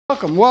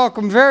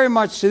Welcome very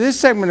much to this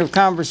segment of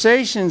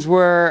Conversations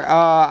where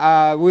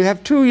we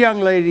have two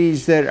young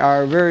ladies that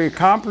are very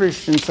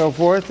accomplished and so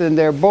forth, and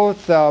they're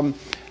both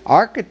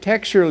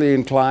architecturally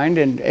inclined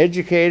and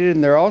educated,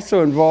 and they're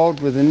also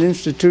involved with an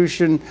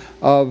institution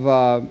of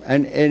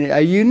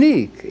a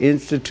unique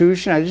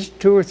institution, just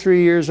 2 or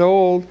 3 years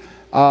old,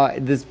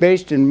 that's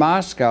based in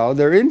Moscow.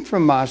 They're in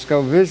from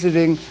Moscow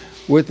visiting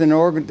with an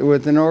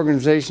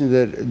organization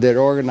that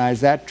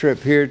organized that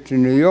trip here to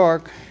New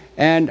York.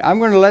 And I'm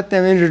going to let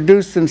them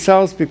introduce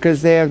themselves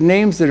because they have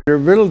names that are a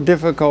little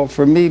difficult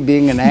for me,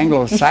 being an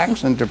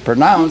Anglo-Saxon, to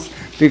pronounce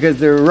because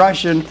they're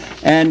Russian.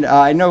 And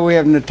I know we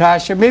have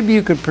Natasha. Maybe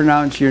you could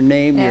pronounce your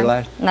name, your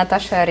last.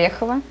 Natasha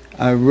Orekhova.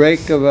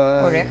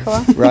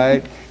 Orekhoya.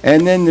 Right.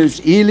 And then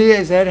there's Ilya,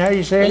 is that how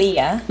you say it?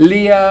 Liya.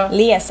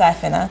 Liya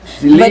Safina.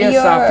 Liya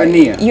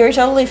Safina. You're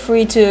totally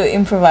free to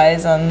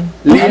improvise on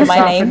Liya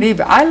my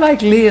name. I like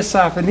Liya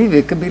Safina.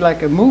 It could be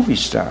like a movie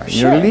star.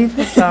 Sure. Liya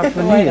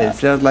Safina. It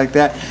sounds like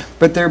that.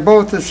 But they're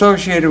both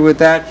associated with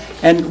that.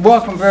 And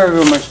welcome very,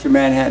 very much to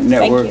Manhattan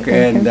Network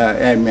and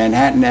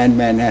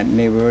Manhattan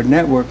Neighborhood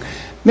Network.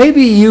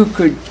 Maybe you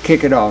could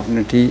kick it off,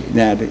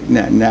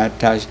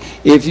 Natasha,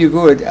 if you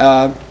could.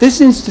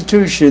 This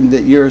institution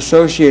that you're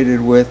associated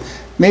with,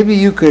 maybe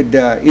you could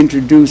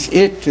introduce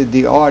it to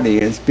the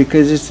audience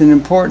because it's an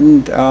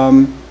important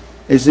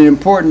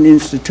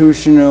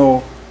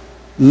institutional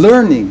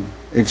learning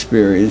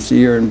experience that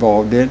you're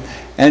involved in,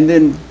 and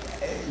then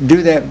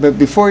do that. But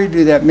before you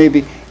do that,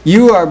 maybe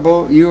you are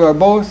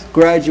both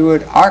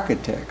graduate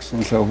architects,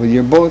 and so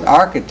you're both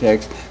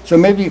architects. So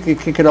maybe you could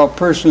kick it off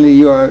personally.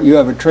 You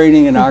have a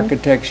training in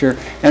architecture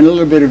and a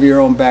little bit of your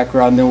own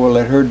background. Then we'll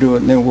let her do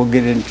it, and then we'll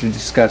get into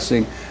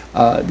discussing,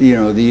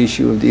 the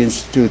issue of the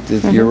institute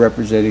that you're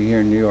representing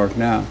here in New York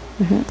now.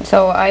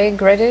 So I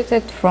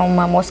graduated from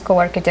Moscow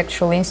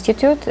Architectural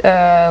Institute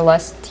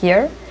last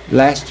year.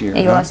 Last year.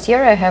 Last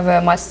year, I have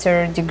a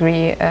master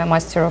degree,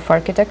 Master of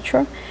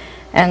Architecture.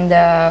 And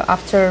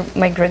after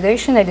my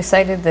graduation, I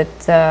decided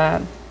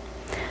that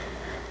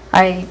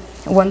I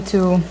want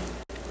to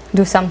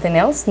do something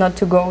else, not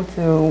to go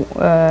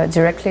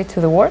directly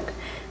to the work,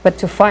 but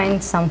to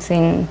find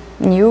something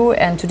new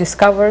and to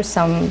discover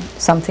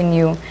something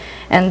new.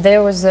 And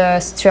there was a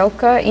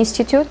Strelka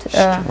Institute,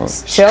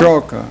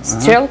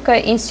 Strelka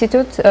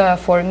Institute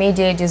for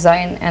Media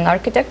Design and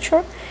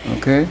Architecture,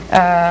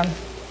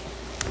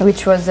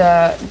 which was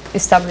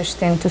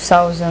established in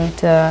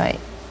 2009.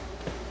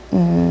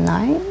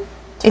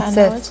 I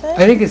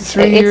think it's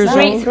 3 years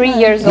old. 3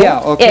 years old.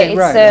 Yeah, okay,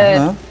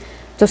 right.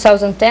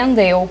 2010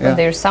 they opened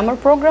their summer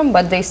program,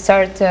 but they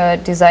start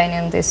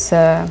designing this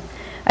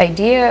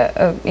idea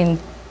in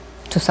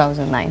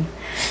 2009.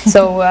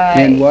 So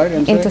in what?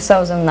 In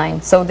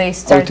 2009. So they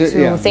start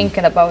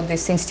thinking about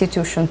this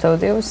institution. So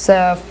there was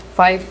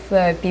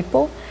 5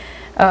 people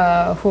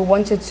who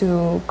wanted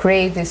to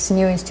create this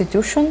new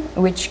institution,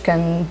 which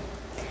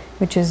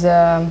is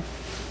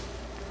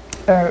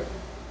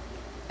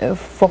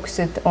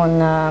focused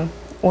on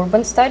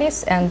urban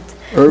studies, and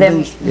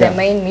the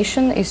main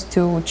mission is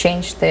to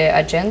change the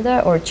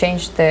agenda or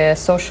change the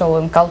social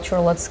and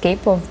cultural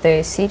landscape of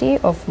the city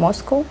of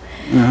Moscow,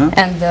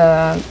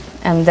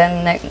 and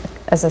then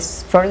as a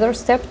further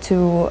step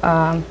to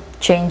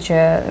change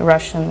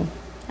Russian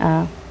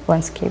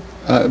landscape.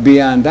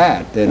 Beyond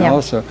that, then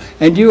also,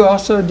 and you're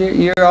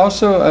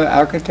also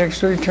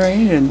architecturally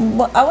trained, and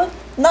well, I would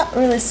not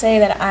really say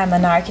that I'm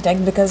an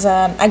architect because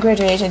I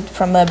graduated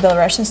from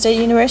Belarusian State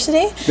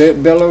University.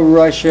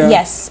 Belarusia?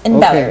 Yes, in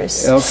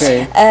Belarus.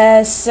 Okay.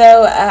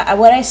 So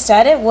what I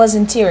studied was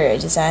interior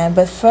design,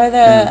 but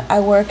further I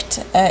worked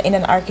in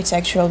an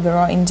architectural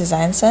bureau in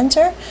design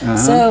center.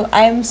 So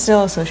I'm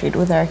still associated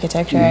with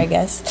architecture, I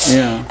guess.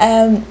 Yeah.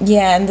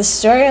 And the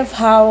story of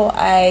how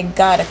I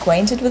got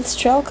acquainted with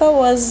Strelka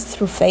was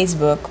through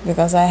Facebook,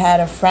 because I had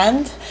a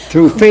friend.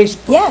 Through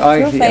Facebook? Yeah,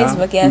 through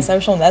Facebook. Yeah,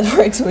 social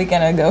networks. We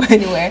cannot go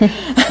anywhere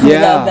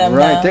without them.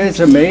 Right. That's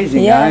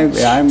amazing. I'm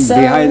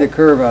behind the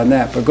curve on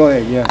that, but go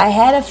ahead. Yeah. I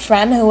had a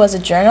friend who was a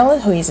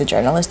journalist, who is a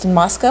journalist in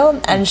Moscow,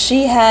 and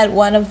she had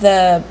one of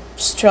the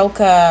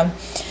Strelka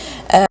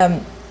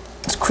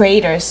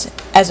creators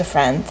as a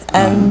friend,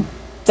 and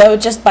so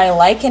just by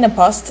liking a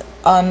post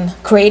on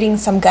creating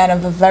some kind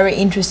of a very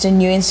interesting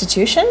new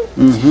institution.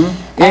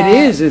 It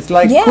is. It's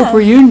like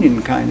Cooper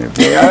Union kind of.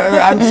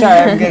 I'm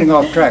sorry, I'm getting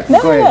off track.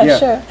 No, go ahead.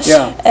 Sure.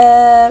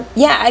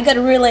 I got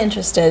really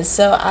interested.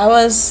 So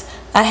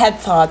I had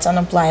thoughts on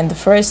applying the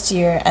first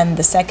year and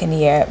the second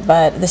year,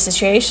 but the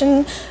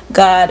situation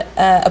got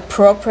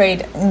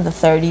appropriate in the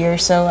third year,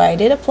 so I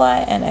did apply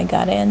and I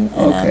got in.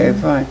 And okay,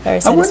 fine.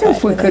 I wonder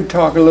if we could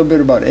talk a little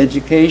bit about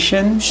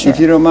education, sure, if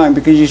you don't mind,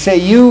 because you say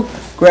you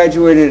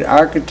graduated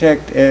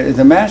architect as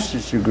a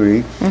master's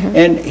degree,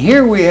 and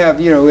here we have,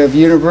 we have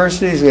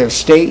universities, we have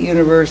state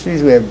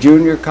universities, we have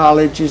junior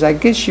colleges. I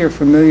guess you're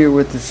familiar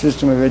with the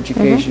system of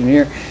education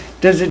here.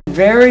 Does it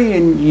vary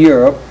in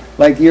Europe?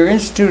 Like your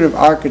Institute of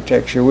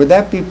Architecture, would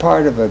that be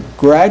part of a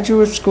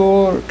graduate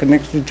school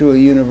connected to a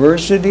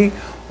university,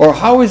 or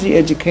how is the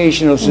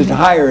educational system,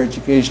 higher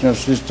educational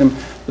system,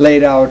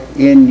 laid out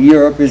in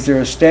Europe? Is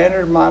there a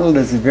standard model?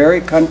 Does it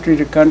vary country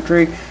to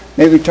country?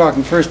 Maybe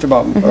talking first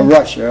about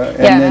Russia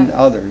and then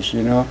others,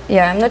 you know?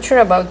 Yeah, I'm not sure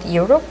about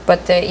Europe,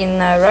 but in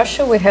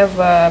Russia we have,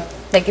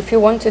 like if you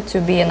wanted to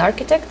be an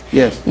architect,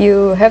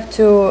 you have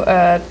to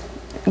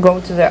go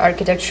to the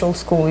architectural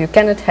school. You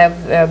cannot have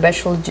a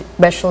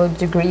bachelor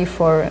degree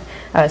for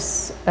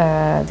us,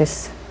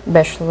 this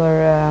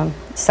bachelor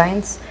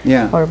science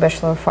or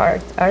bachelor of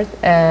art.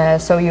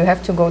 So you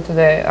have to go to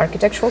the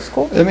architectural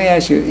school. Let me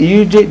ask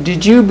you,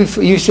 did you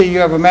before, you say you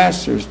have a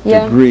master's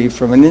degree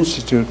from an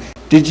institute.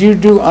 Did you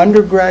do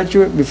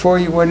undergraduate before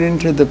you went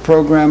into the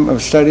program of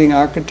studying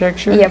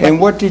architecture? Yeah, and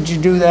what did you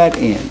do that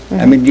in?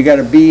 I mean, you got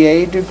a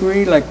BA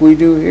degree like we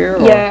do here?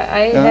 Yeah,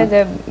 I had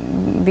a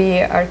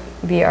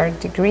BA art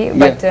degree,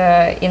 but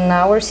in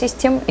our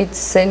system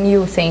it's a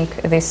new thing,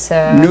 this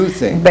new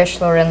thing.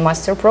 Bachelor and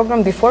master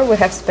program. Before we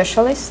have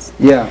specialists.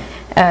 Yeah.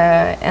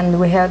 And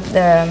we had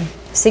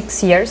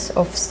 6 years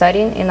of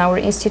studying in our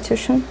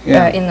institution,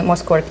 in the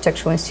Moscow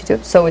Architectural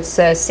Institute. So it's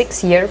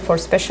 6 years for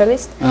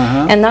specialists.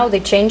 And now they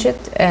change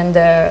it, and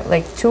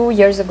like 2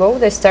 years ago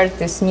they started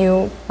this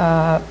new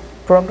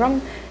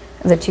program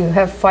that you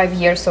have 5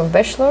 years of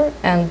bachelor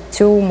and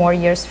 2 more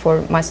years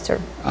for master.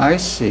 I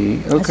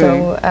see. Okay.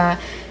 So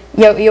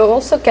yeah, you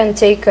also can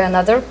take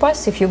another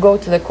path if you go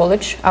to the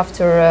college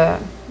after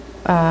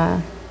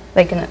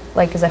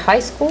like as a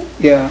high school.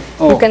 Yeah.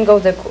 You can go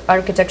to the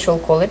architectural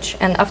college,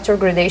 and after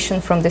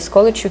graduation from this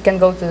college you can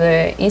go to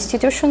the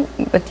institution,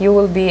 but you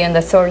will be in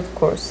the 3rd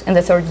course, in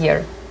the 3rd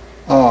year.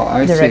 Oh,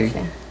 I directly.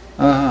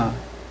 See.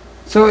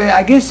 So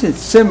I guess it's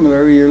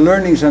similar. You're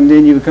learning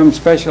something, you become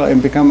special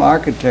and become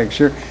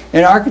architecture.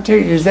 And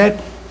architecture, is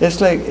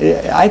that's like,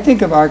 I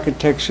think of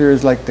architecture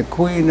as like the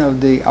queen of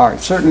the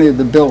art, certainly of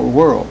the built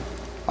world.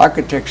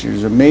 Architecture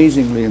is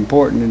amazingly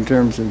important in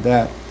terms of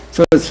that.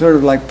 So it's sort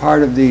of like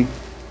part of the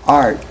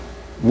art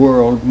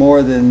world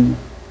more than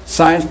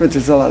science, but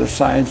there's a lot of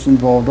science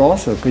involved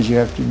also, because you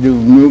have to do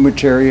new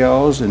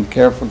materials and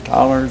careful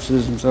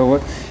tolerances and so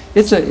on.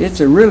 It's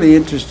a really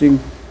interesting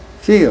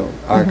field,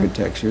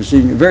 architecture. It's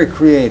very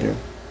creative.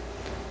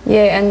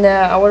 Yeah, and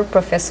our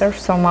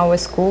professors from our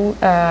school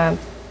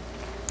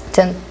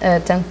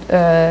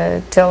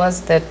tell us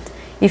that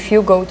if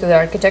you go to the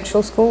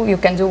architectural school, you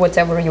can do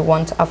whatever you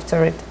want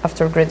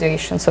after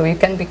graduation. So you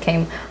can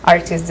become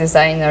artist,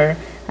 designer,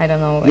 I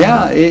don't know.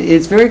 Yeah,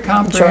 it's very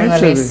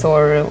comprehensive. Journalist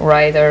or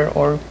writer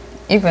or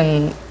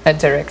even a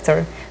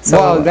director. So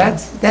wow,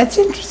 that's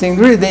interesting.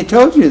 Really, they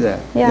told you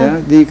that. Yeah,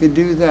 that you could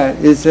do that.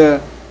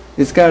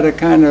 It's got a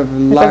kind of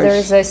large. Because there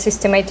is a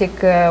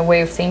systematic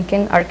way of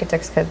thinking.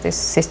 Architects have this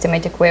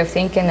systematic way of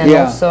thinking, and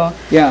also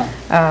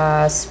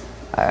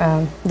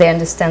they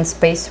understand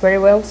space very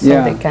well,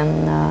 so they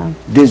can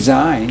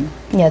design.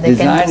 Yeah, they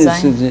can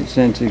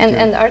design.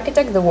 And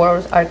architect, the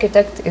word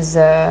architect is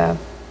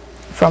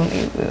from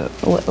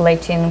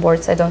Latin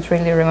words. I don't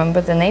really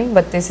remember the name,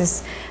 but this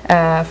is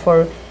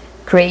for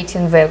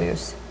creating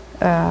values.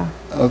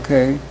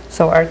 Okay.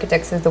 So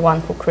architects is the one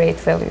who create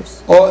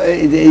values. Oh,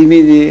 you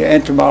mean the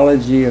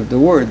etymology of the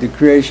word, the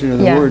creation of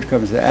the word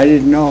comes. I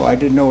didn't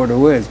know what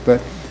it was,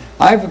 but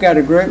I've got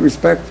a great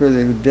respect for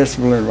the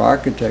discipline of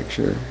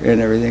architecture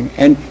and everything.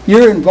 And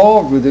you're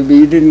involved with it, but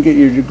you didn't get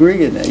your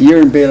degree in that.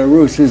 You're in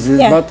Belarus. Is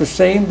it about the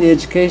same, the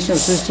educational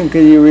system?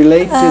 Can you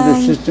relate to the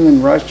system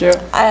in Russia?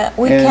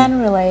 We can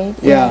relate,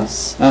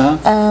 yes.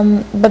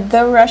 But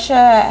though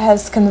Russia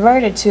has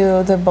converted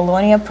to the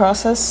Bologna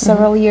process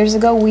several years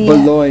ago,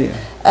 Bologna.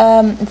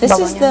 This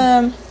is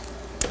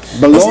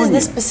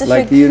the specific,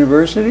 like the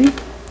university?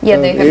 Yeah,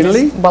 they have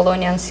Italy? this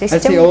Bolognian system.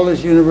 That's the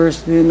oldest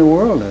university in the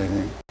world, I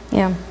think.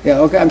 Yeah.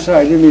 Yeah. Okay. I'm sorry.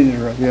 I didn't mean to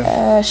interrupt.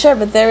 Yeah. Sure,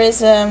 but there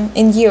is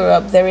in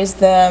Europe there is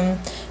the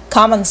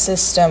common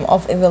system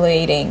of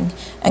evaluating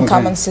and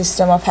common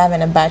system of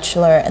having a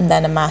bachelor and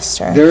then a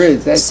master. There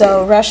is.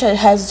 So Russia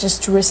has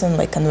just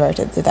recently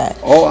converted to that.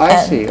 Oh,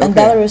 I see. Okay. And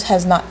Belarus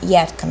has not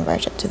yet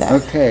converted to that.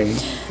 Okay.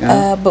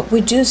 But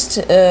we just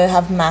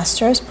have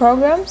master's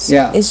programs.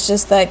 Yeah. It's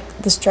just like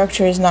the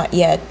structure is not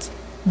yet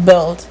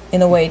built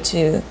in a way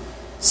to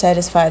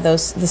satisfy the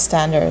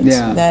standards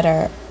that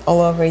are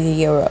all over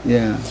Europe.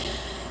 Yeah.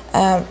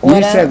 You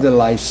used to have the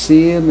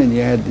Lyceum, and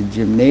you had the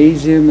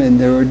gymnasium, and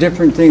there were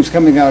different things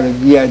coming out of,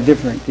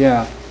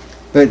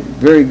 but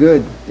very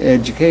good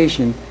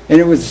education.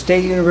 And it was a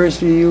state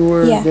university you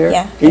were there?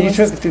 Yeah. And you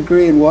took a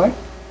degree in what?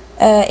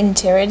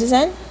 Interior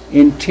design.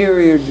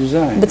 Interior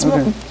design. But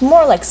it's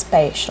more like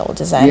spatial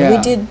design. Yeah. We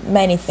did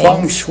many things.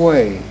 Feng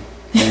shui.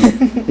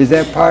 Is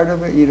that part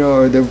of it,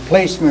 or the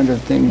placement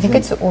of things? I think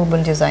it's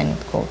urban design,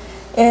 it's called.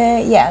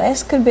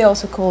 This could be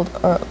also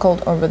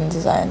called urban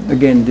design.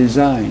 Again,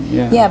 design,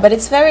 Yeah, but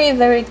it's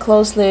very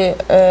closely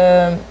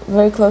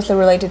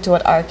related to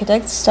what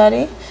architects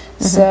study.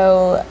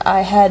 So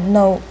I had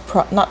no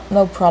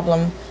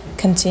problem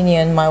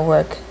continuing my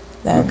work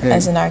then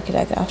as an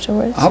architect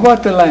afterwards. How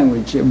about the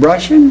language?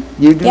 Russian?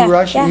 You do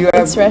Russian? Yeah, you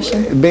have it's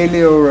Russian.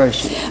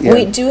 Belarusian. Yeah.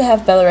 We do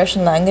have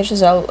Belarusian language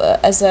as well.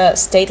 As a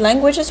state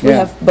languages, we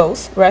have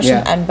both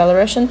Russian and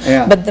Belarusian,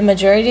 but the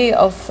majority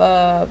of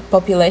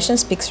population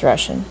speaks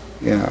Russian.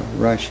 Yeah,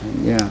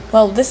 Russian, yeah.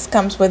 Well, this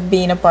comes with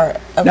being a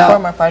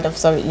former part of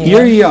Soviet Union.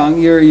 You're young,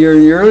 you're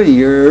in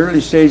your early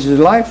stages of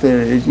life,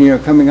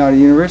 coming out of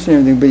university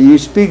and everything, but you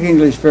speak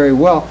English very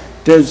well.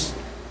 Does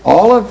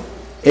all of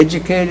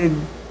educated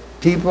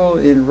people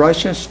in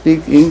Russia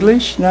speak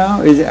English now?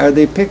 Are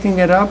they picking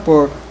it up,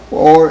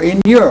 or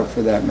in Europe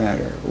for that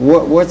matter?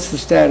 What's the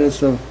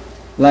status of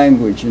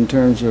language in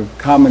terms of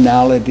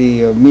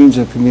commonality of means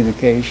of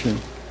communication?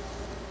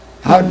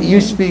 How do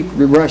you speak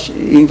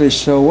English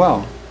so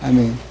well? I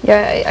mean,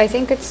 yeah, I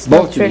think it's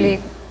not really,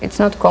 it's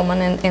not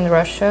common in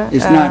Russia.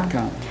 It's not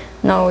common.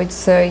 No,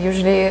 it's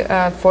usually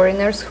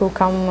foreigners who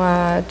come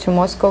to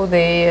Moscow.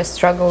 They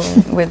struggle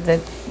with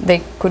it.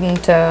 They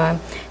couldn't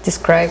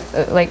describe,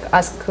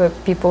 ask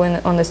people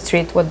on the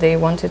street what they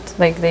wanted.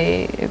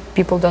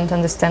 People don't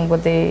understand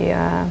what they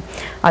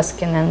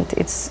asking, and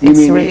it's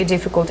really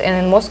difficult.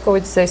 And in Moscow,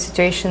 the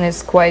situation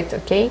is quite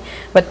okay.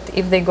 But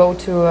if they go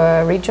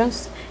to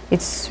regions,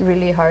 it's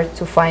really hard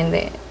to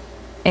find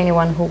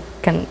anyone who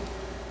can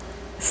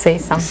say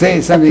something.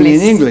 Say something in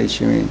English,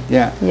 you mean?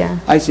 Yeah. Yeah.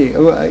 I see.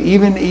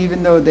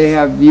 Even though they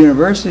have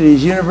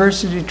universities,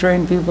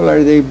 university-trained people,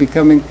 are they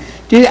becoming?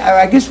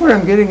 I guess what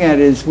I'm getting at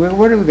is,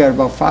 what have we got?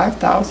 About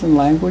 5,000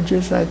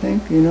 languages, I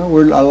think. A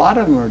lot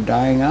of them are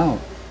dying out,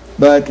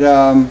 but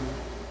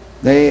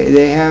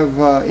they have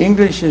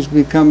English is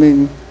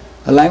becoming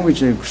a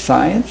language of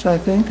science. I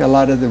think a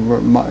lot of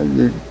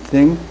the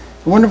thing.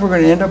 I wonder if we're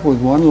going to end up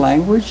with one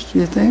language. Do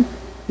you think?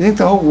 You think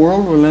the whole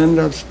world will end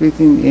up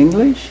speaking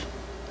English?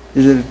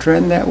 Is it a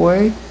trend that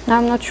way?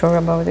 I'm not sure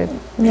about it.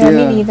 Yeah,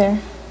 me neither.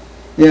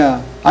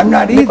 Yeah, I'm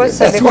not either.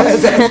 That's why I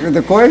was asking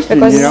the question.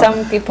 Because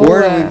some people,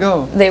 where do we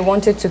go? They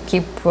wanted to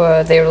keep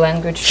their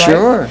language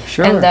Sure,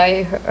 sure. And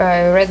I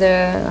read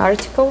an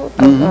article.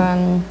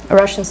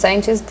 Russian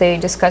scientists, they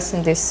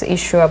discussing this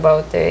issue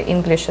about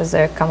English as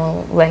a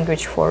common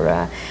language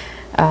for.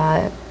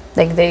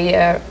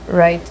 They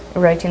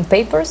write in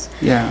papers,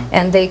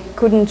 and they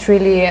couldn't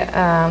really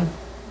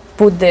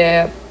put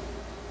the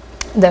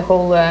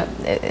whole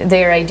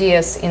their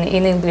ideas in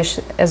English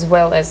as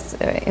well as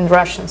in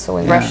Russian. So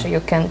in Russia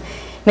you can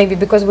maybe,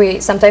 because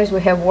sometimes we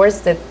have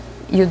words that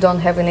you don't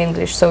have in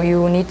English, so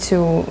you need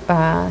to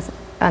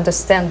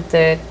understand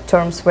the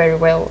terms very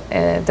well,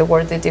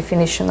 the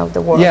definition of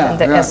the word and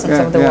the essence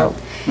of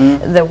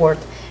the word.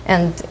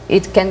 And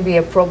it can be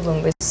a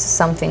problem with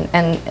something,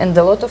 and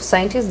a lot of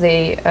scientists,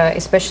 they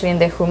especially in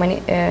the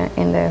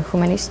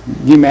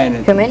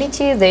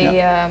humanity,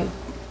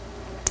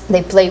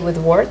 they play with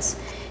words,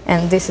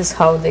 and this is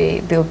how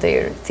they build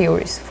their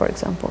theories, for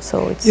example.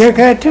 So it's can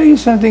I tell you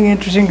something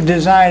interesting?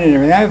 Design and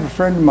everything. I have a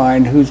friend of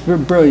mine who's very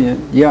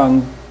brilliant,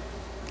 young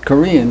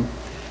Korean,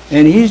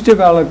 and he's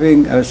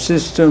developing a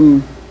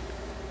system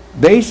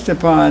based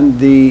upon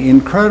the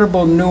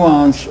incredible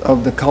nuance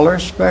of the color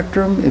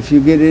spectrum. If you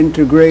get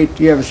into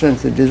you have a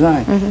sense of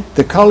design.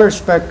 The color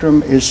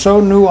spectrum is so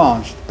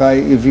nuanced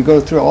if you go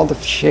through all the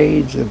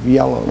shades of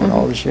yellow and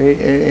all the shades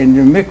and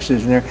the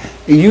mixes in there,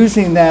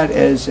 using that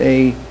as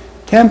a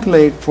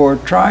template for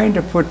trying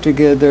to put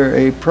together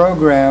a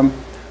program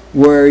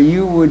where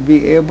you would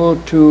be able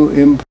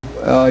to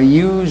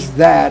use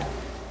that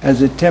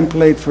as a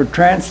template for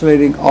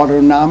translating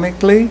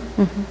autonomically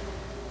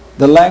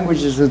the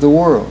languages of the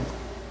world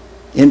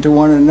into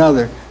one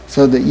another,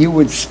 so that you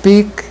would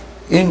speak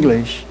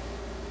English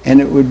and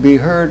it would be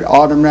heard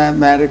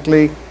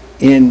automatically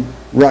in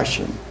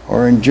Russian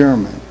or in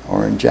German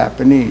or in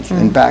Japanese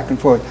and back and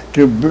forth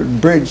to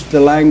bridge the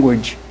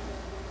language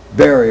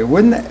barrier.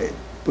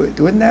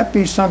 Wouldn't that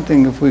be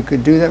something if we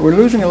could do that? We're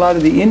losing a lot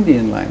of the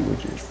Indian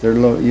languages. They're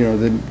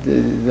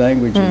the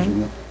languages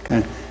and the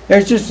kind of.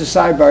 There's just a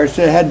sidebar.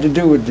 It had to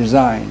do with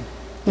design.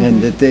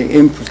 And that the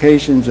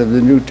implications of the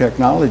new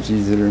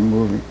technologies that are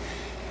moving.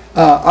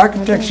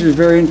 Architecture is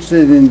very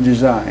interested in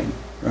design,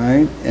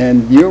 right?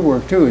 And your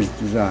work too is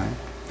design.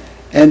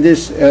 And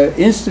this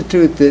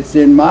institute that's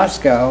in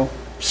Moscow,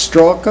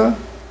 Strelka,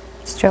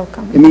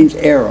 it means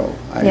arrow,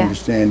 I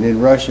understand,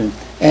 in Russian.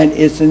 And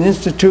it's an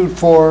institute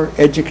for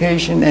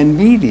education and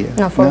media.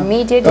 No, for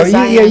media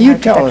design. You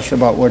tell us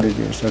about what it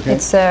is, okay?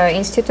 It's an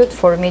institute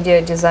for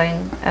media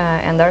design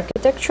and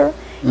architecture.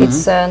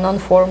 It's a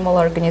non-formal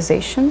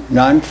organization.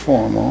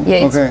 Non-formal.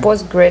 Yeah, it's a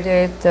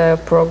postgraduate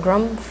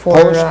program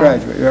for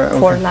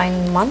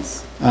 9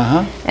 months.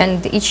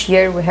 And each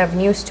year we have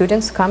new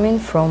students coming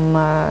from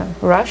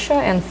Russia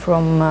and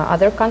from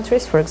other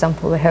countries. For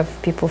example, we have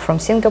people from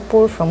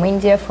Singapore, from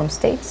India, from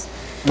States,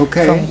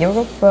 from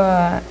Europe,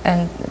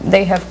 and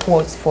they have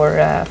quotes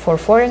for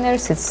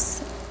foreigners.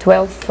 It's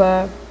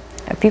 12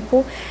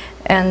 people,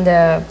 and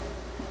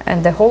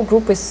the whole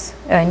group is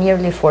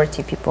nearly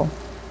 40 people.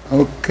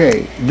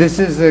 Okay, this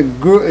is a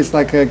group. It's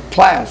like a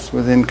class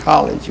within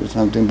college or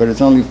something, but it's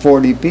only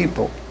 40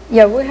 people.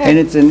 Yeah, we have. And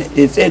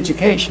it's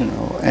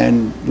educational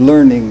and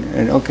learning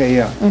and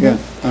postgraduate.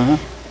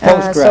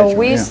 So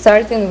we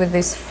started with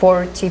these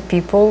 40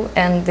 people,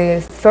 and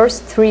the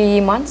first 3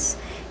 months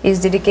is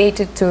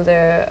dedicated to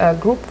the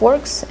group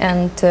works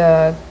and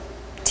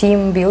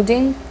team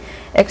building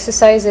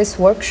exercises,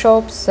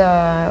 workshops.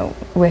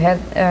 We had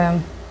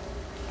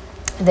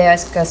they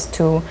asked us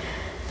to,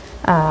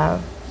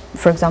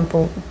 for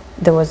example,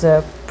 there was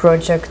a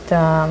project.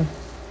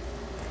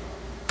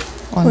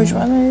 Which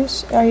one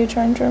are you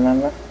trying to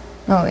remember?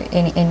 No,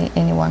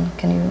 anyone.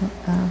 Can you?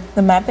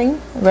 The mapping,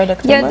 Red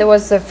October? Yeah, there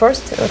was the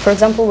first, for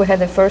example, we had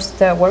the first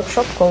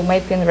workshop called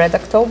Mapping Red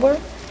October.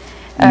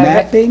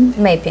 Mapping?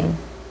 Mapping.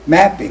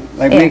 Mapping,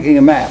 like making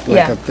a map.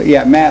 Like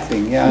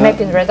mapping, yeah.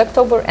 Mapping Red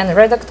October, and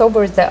Red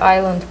October is the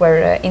island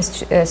where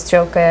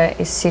Strelka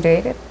is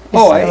situated.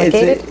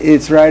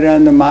 It's right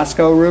on the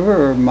Moscow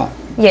River?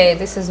 Yeah,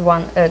 this is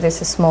one,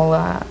 this is small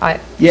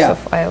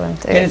island.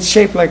 And it's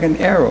shaped like an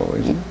arrow,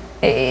 isn't it?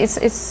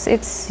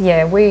 It's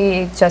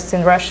we just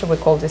in Russia we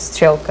call this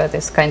Strelka,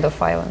 this kind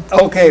of island.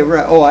 Okay,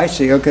 right. Oh, I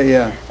see. Okay,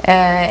 yeah.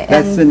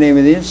 That's the name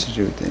of the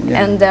institute then.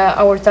 Yeah. And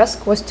our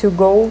task was to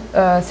go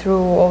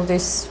through all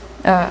this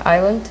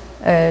island,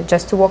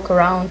 just to walk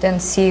around and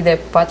see the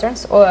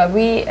patterns.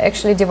 We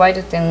actually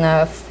divided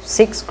in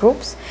 6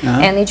 groups,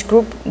 and each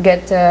group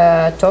get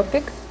a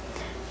topic.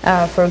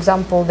 For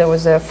example, there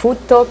was a food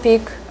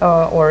topic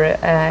or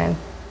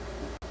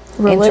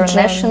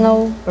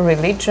international,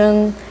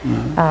 religion,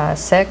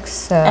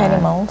 sex,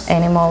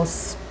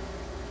 animals.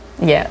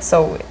 Yeah,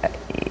 so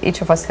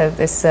each of us had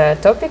this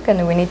topic,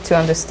 and we need to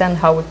understand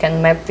how we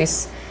can map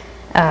this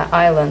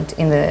island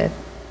in the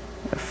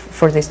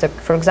for this topic.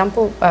 For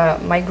example,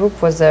 my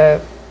group was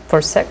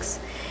for sex,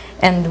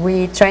 and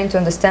we trying to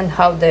understand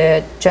how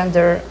the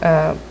gender,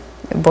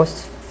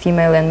 both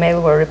female and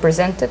male, were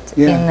represented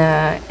in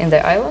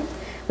the island.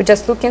 We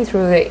just looking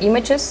through the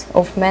images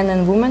of men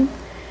and women,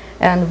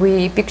 and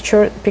we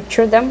picture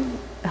them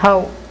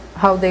how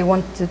they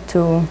wanted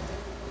to,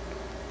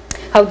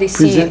 how they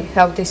see,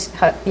 how they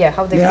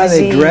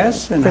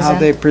dress and how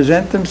they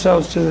present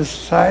themselves to the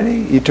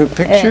society. You took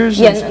pictures.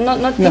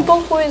 Not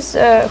people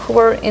who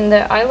were in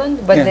the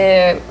island, but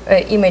the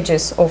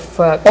images of.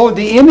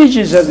 The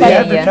images of the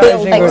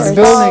advertising or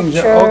buildings.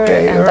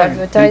 Okay, and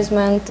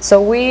advertisement.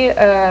 So we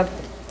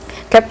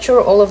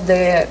capture all of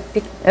the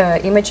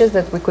images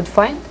that we could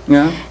find,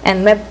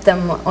 and map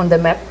them on the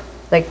map.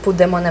 Like put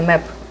them on a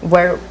map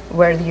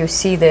where you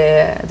see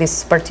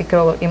this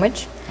particular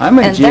image. I'm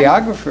a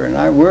geographer,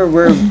 and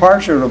we're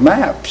partial to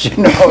maps. You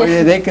know,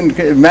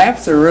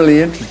 maps are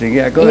really interesting.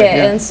 Yeah, go ahead.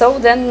 Yeah, and so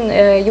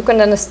then you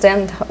can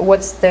understand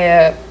what's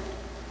the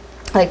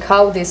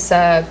how these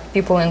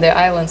people in the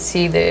island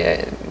see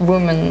the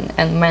women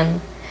and men.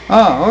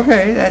 Oh,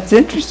 okay, that's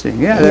interesting.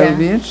 Yeah, that would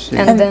be interesting.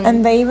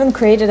 And they even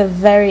created a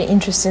very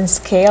interesting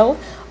scale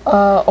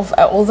of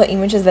all the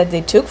images that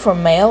they took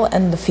from male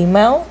and the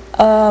female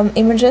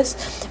images,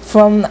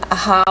 from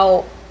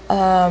how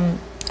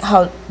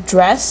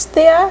dressed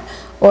they are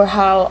or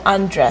how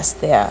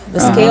undressed they are. The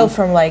scale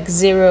from like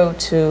 0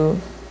 to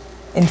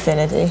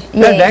infinity.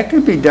 Yeah, that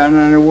could be done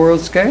on a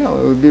world scale.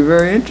 It would be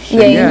very interesting.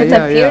 Yeah, it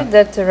appeared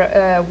that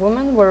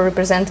women were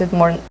represented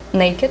more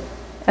naked,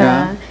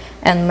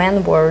 and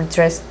men were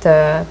dressed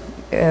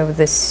with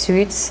the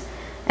suits.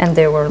 And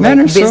they were men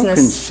are so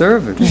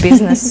conservative.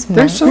 Businessmen.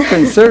 They're so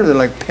conservative,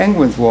 like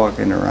penguins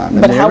walking around.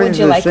 But how would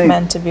you like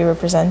men to be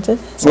represented?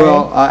 Sorry.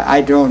 Well,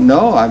 I don't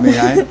know. I mean,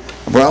 I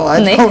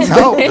don't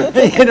know.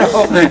 But, you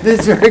know,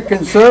 it's very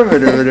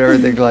conservative and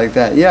everything like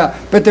that. Yeah,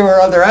 but there were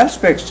other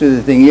aspects to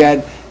the thing. You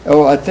had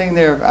a thing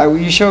there.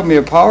 You showed me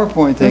a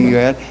PowerPoint thing you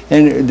had,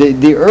 and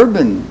the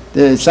urban.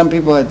 Some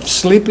people had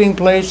sleeping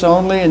place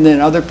only, and then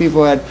other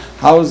people had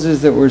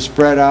houses that were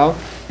spread out,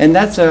 and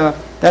that's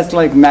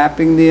like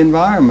mapping the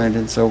environment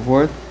and so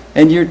forth.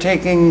 And you're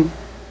taking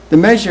the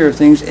measure of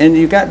things, and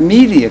you got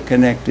media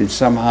connected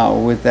somehow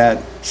with that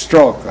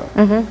Strelka.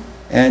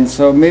 And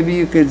so maybe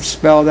you could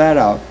spell that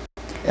out.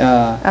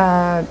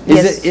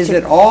 Is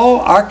it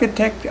all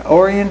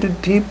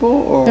architect-oriented people?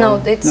 Or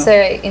no, it's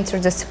an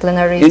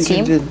interdisciplinary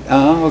team.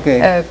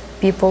 Okay.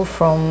 People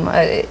from,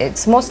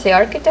 it's mostly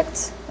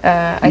architects.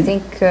 I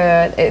think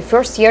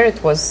first year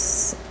it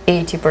was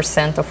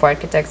 80% of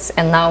architects,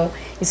 and now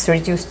it's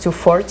reduced to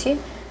 40%.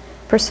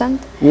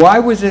 Why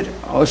was it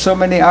so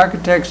many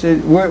architects?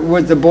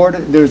 Was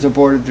there's a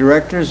board of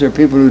directors, or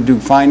people who do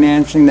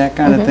financing, that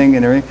kind of thing,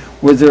 and everything?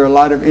 Was there a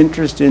lot of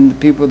interest in the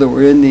people that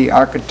were in the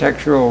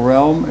architectural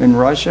realm in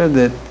Russia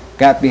that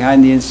got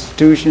behind the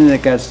institution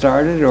that got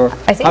started, or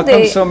how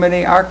come so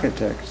many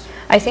architects?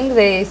 I think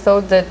they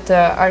thought that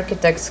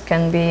architects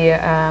can be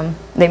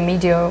the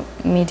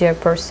media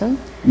person.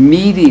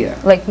 Media.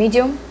 Like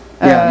medium.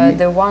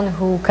 The one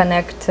who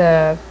connect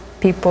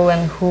people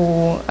and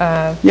who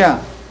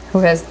who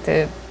has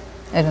the,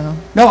 I don't know.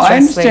 No, I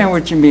understand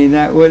what you mean.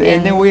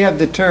 And then we have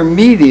the term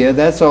media.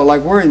 That's all.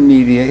 Like we're in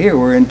media here.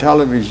 We're in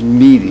television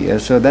media.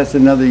 So that's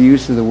another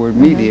use of the word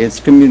media. It's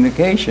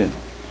communication.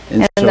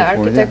 And so the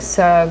architects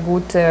are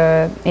good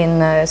in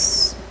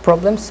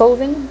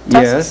problem-solving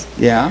tasks. Yes,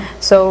 yeah.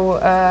 So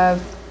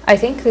I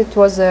think it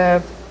was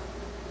the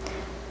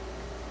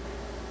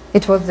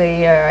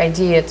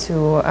idea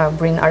to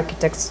bring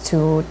architects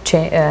to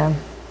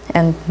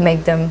and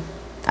make them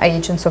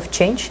agents of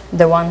change,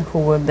 the one who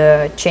would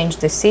change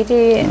the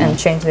city and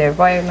change the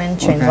environment,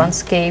 change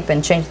landscape,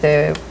 and change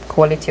the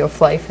quality of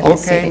life in the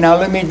city. Okay, now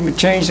let me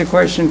change the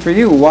question for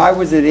you. Why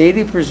was it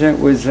 80%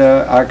 was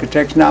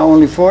architects, now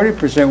only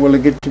 40%? Will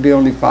it get to be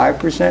only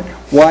 5%?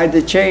 Why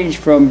the change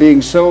from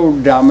being so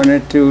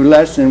dominant to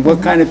less? And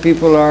what kind of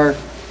people are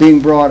being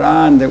brought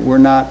on that were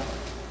not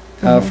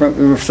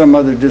from some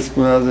other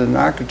discipline other than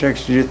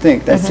architecture, do you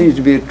think? That seems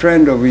to be a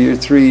trend over your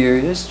 3-year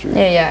history.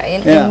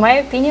 In my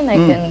opinion, I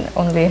can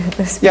only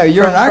speak. Yeah,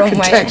 you're an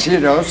architect,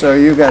 you know, so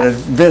you got a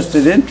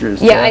vested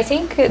interest. Yeah, I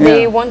think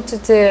they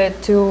wanted to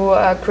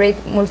create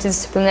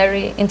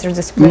interdisciplinary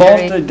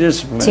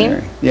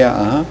team.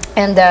 Yeah,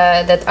 and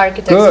that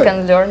architects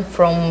can learn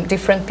from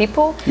different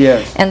people.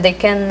 Yes. And they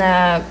can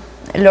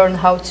learn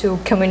how to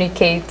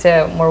communicate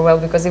more well,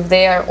 because if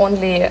they are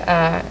only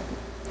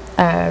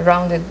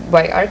rounded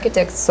by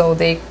architects, so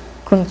they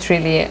couldn't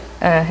really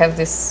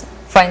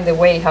find a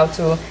way how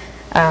to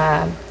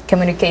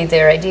communicate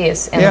their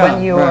ideas. And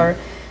when you are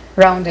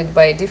rounded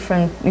by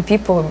different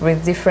people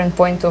with different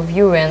point of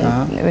view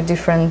and with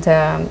different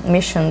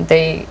mission,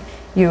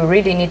 you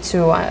really need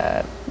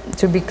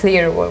to be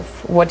clear of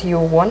what you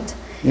want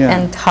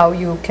and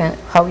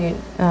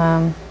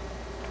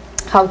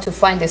how to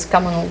find this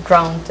common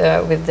ground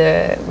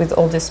with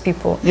all these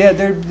people. Yeah,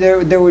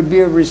 there would be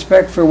a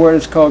respect for what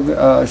is called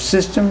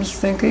systems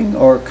thinking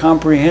or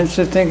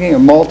comprehensive thinking, a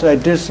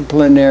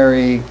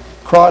multidisciplinary,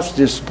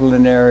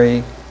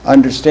 cross-disciplinary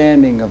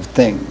understanding of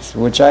things,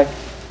 which I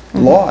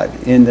laud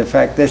in the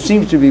fact that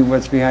seems to be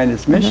what's behind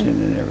its mission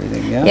and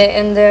everything. Yeah. Yeah,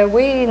 and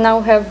we now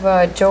have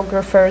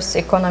geographers,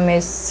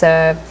 economists,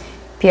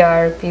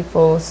 PR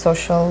people,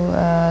 social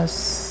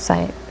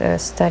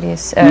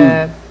studies.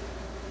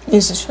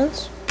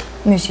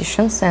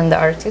 Musicians and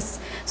artists.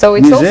 So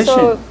it's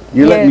also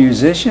you let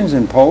musicians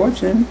and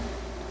poets in?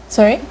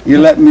 Sorry? You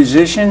let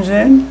musicians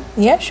in?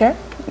 Yeah, sure.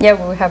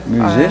 Yeah, we have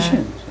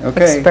musicians.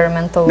 Okay.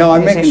 Experimental. No,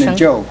 I'm making a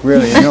joke.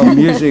 Really, no.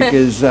 Music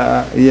is,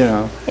 you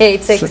know. Yeah,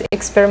 it's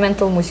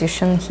experimental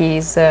musician.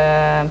 He's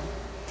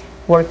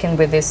working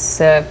with this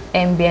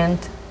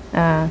ambient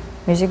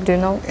music. Do you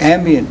know?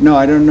 Ambient? No,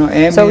 I don't know.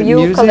 Ambient so you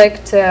music?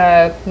 collect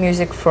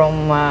music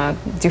from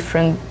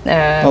different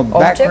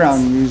objects.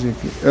 Background music.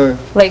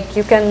 Like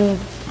you can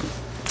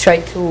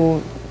try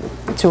to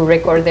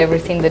record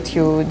everything that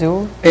you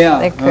do. Yeah.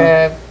 Like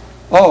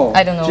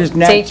I don't know. Just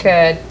take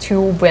a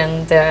tube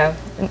and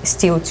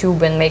steel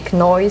tube and make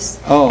noise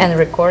and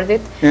record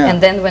it. Yeah. And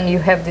then when you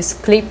have these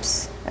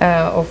clips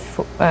of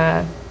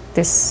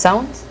this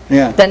sound,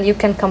 then you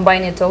can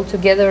combine it all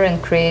together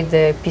and create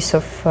a piece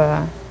of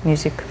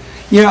music.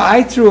 You know,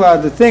 I threw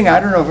out the thing, I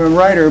don't know if I'm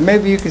right, or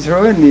maybe you could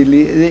throw in,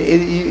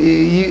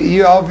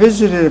 you all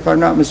visited, if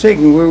I'm not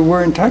mistaken.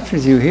 We're in touch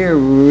with you here.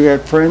 We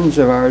got friends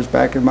of ours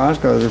back in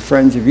Moscow. They're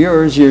friends of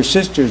yours. Your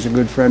sister's a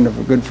good friend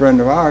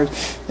of ours,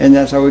 and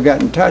that's how we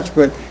got in touch.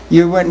 But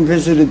you went and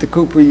visited the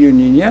Cooper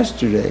Union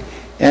yesterday.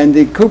 And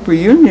the Cooper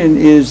Union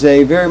is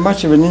very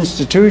much of an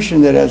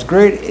institution that has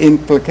great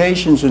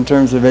implications in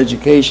terms of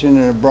education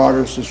and a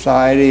broader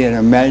society. And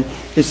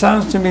it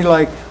sounds to me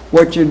like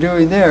what you're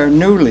doing there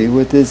newly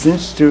with this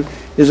institute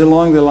is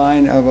along the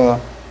line of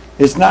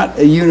it's not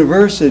a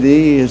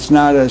university, it's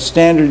not a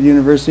standard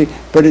university,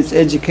 but it's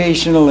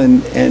educational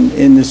and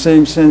in the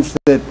same sense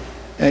that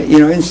you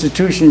know,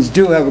 institutions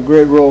do have a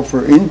great role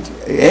for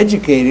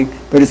educating,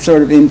 but it's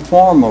sort of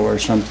informal or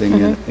something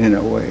in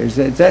a way.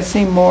 Does that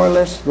seem more or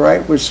less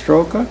right with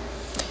Strelka?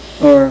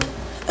 Or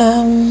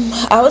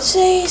I would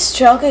say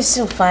Strelka is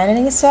still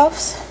finding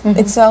itself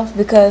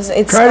because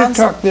it's try to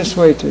talk this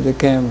way to the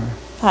camera.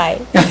 Hi.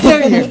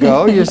 There you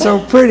go. You're so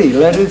pretty.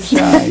 Let it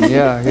shine.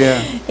 Yeah,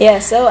 yeah. Yeah,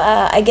 so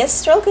I guess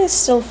Strelka is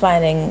still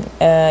finding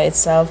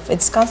itself.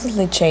 It's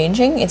constantly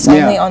changing. It's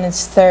only on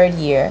its 3rd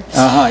year.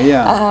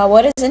 Yeah.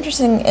 What is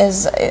interesting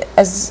is,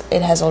 as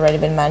it has already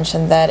been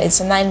mentioned, that it's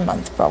a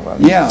 9-month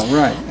program. Yeah,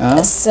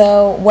 right.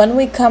 So when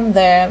we come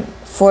there,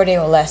 40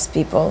 or less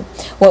people,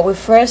 what we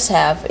first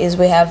have is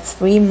we have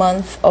 3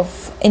 months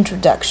of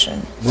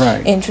introduction.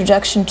 Right.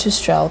 Introduction to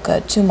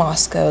Strelka, to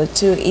Moscow,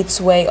 to its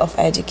way of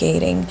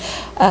educating,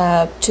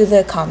 to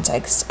the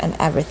context and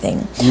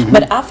everything.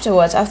 But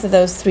afterwards, after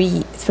those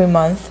three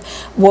months,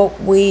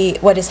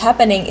 what is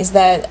happening is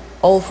that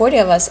all 40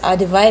 of us are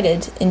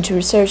divided into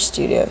research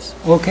studios.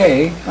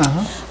 Okay.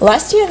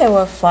 Last year there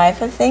were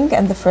 5, I think,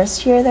 and the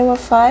first year there were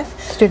 5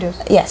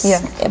 studios. Yes.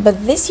 Yeah.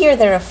 But this year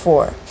there are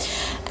 4.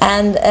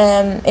 And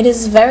it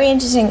is very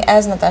interesting,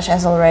 as Natasha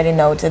has already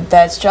noted,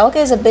 that Strelka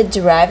is a bit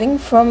deriving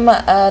from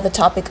the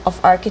topic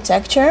of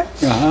architecture.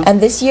 And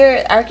this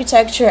year,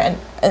 architecture and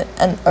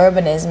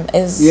urbanism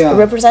is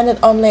represented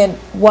only in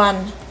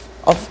 1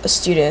 of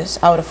studios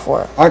out of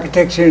 4.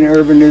 Architecture and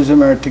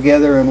urbanism are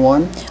together in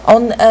one?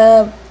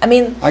 I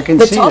mean,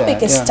 the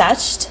topic is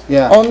touched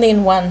only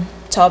in 1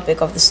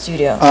 topic of the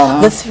studio.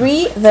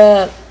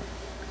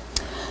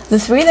 The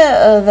three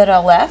that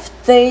are left,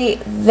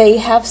 they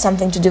have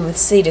something to do with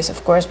cities,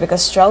 of course,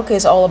 because Strelka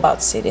is all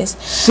about cities.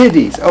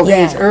 Cities,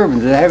 okay, it's urban,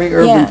 the heavy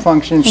urban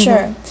function.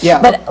 Sure.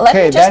 Yeah, but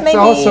okay, that's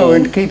also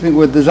in keeping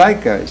with the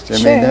zeitgeist. I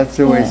mean, that's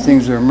the way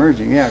things are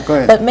emerging. Yeah, go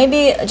ahead. But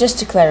maybe just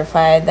to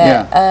clarify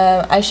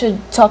that I should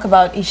talk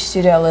about each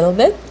studio a little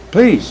bit.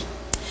 Please.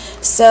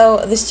 So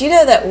the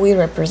studio that we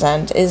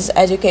represent is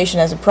Education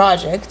as a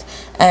Project,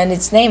 and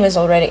its name is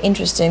already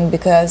interesting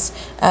because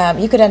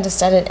you could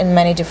understand it in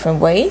many different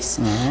ways.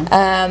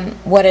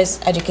 What is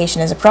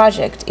Education as a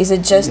Project? Is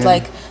it just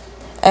like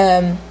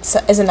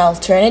as an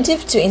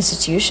alternative to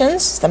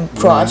institutions, some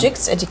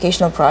projects,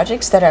 educational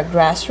projects that are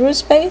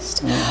grassroots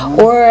based,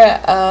 or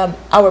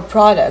our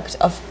product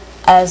of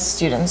as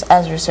students,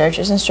 as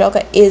researchers in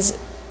Strelka is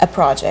a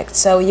project?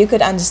 So you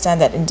could understand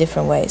that in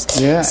different ways.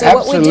 Yeah, so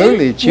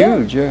absolutely, it's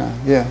huge,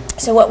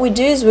 So what we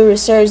do is we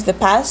research the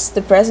past,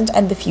 the present,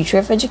 and the future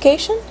of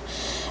education.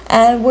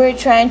 And we're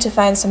trying to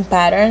find some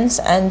patterns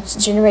and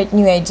generate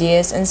new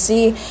ideas and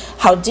see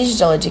how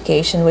digital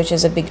education, which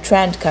is a big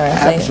trend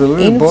currently,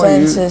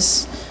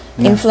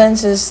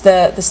 influences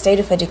the state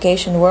of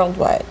education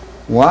worldwide.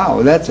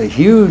 Wow, that's a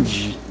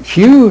huge,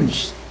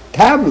 huge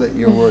tablet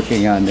you're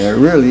working on there.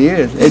 It really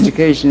is.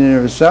 Education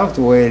in itself,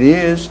 the way it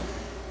is.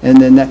 And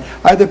then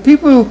are the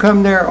people who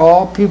come there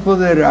all people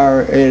that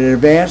are at an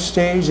advanced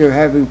stage or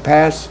having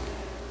passed,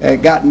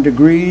 gotten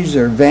degrees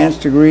or advanced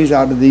degrees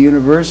out of the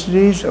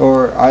universities,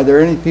 or are there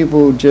any people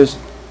who just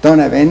don't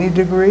have any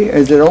degree?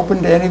 Is it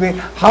open to anybody?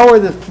 How are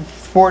the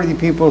 40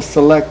 people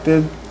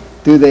selected?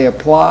 Do they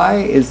apply?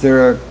 Is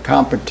there a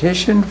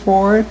competition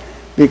for it?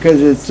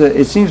 Because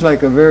it seems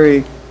like a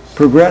very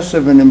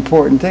progressive and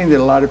important thing that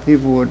a lot of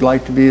people would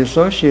like to be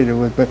associated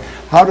with. But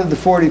how did the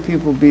 40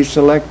 people be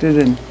selected,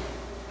 and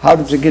how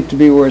does it get to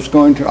be where it's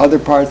going to other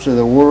parts of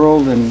the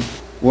world, and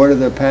what are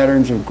the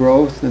patterns of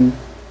growth and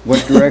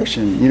what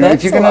direction? You know,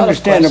 if you can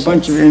understand a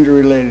bunch of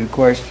interrelated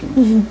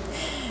questions.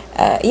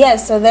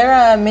 So there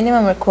are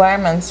minimum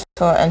requirements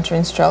for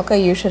entering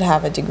Strelka. You should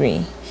have a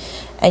degree,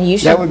 and you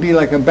should. That would be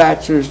like a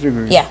bachelor's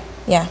degree. Yeah.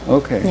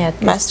 Okay. Yeah,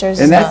 master's.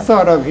 And that's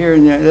thought of here,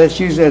 and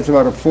that's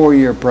about a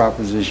 4-year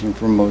proposition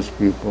for most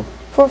people.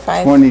 4 or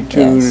 5.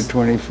 22 to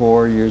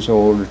 24 years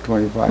old, or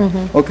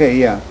 25. Okay,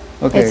 yeah.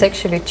 Okay. It's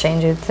actually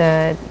changes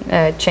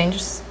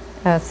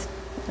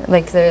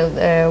like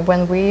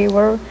when we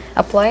were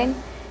applying,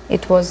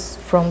 it was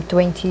from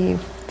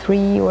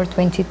 23 or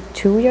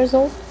 22 years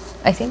old,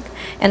 I think,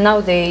 and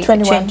now they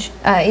 21. change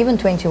even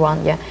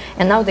 21,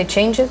 and now they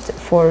change it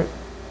for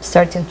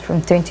starting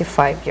from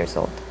 25 years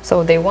old.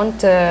 So they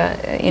want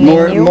in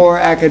more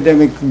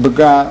academic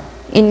background.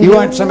 You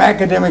want some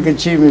academic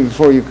achievement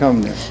before you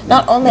come there.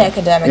 Not only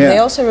academic, they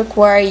also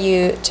require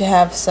you to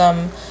have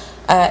some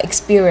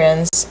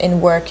experience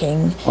in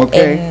working,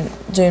 in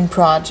doing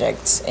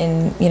projects,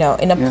 in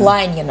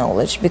applying your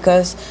knowledge,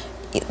 because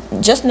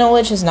just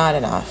knowledge is not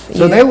enough.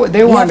 So they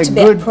want have to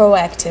be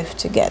proactive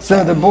to get there.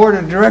 So the board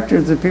of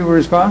directors, the people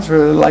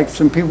responsible, are like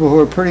some people who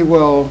are pretty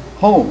well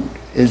honed,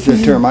 is the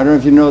term. I don't know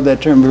if you know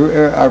that term.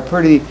 Are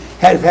pretty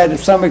have had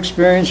some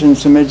experience and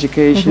some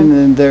education,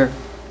 and they're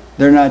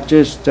not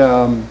just.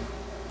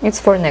 It's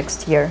for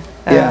next year.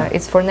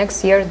 It's for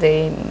next year.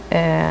 They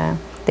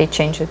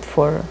change it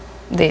for.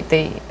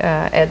 They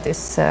add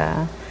this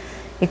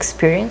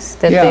experience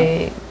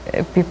that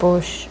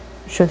people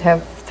should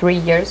have 3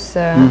 years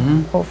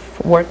of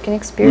working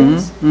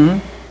experience.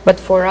 But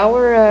for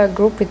our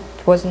group, it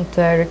wasn't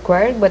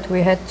required. But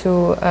we had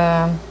to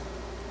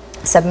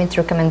submit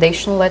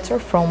recommendation letter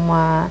from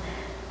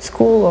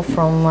school or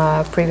from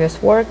previous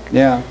work.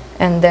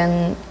 And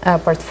then a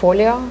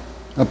portfolio.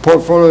 A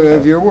portfolio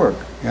of your work.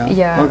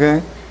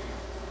 Okay.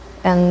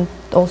 And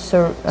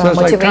also so it's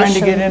like trying to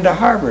get into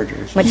Harvard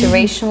or something.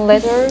 Motivation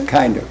letter.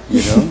 Kind of,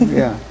 you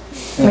know,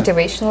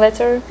 Motivation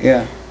letter.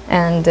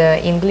 And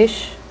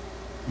English.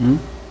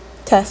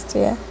 Test,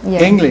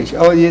 English.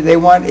 Oh, they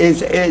want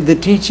the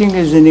teaching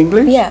is in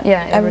English. Yeah,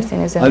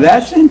 everything is in English. Oh,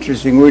 that's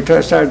interesting. We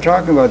started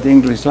talking about the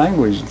English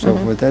language and so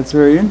forth. That's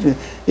very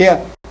interesting.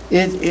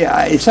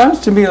 It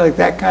sounds to me like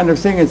that kind of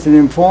thing. It's an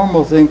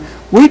informal thing.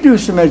 We do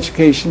some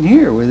education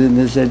here within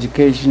this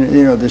education,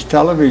 this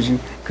television,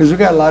 because we've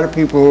got a lot of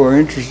people who are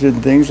interested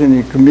in things and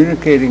you're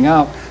communicating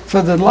out.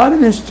 So there's a lot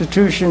of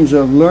institutions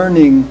of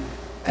learning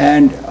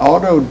and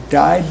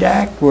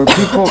autodidact where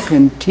people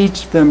can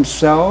teach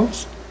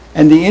themselves.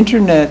 And the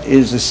internet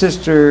is a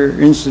sister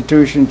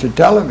institution to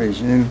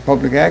television and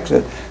public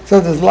access.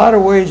 So there's a lot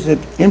of ways that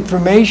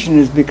information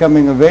is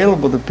becoming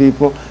available to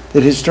people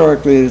that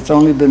historically it's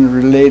only been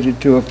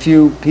related to a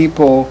few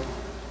people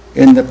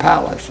in the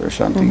palace or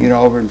something,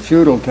 over in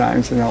feudal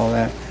times and all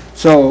that.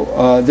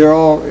 So they're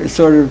all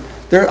sort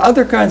of, there are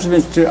other kinds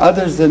of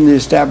others than the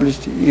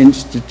established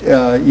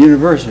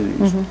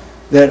universities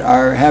that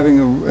are having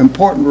an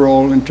important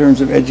role in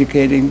terms of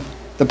educating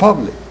the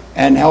public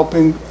and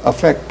helping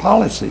affect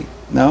policy,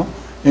 no?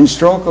 And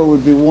Strelka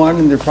would be one,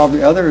 and there are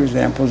probably other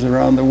examples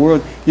around the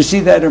world. You see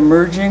that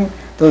emerging,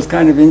 those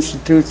kind of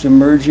institutes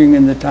emerging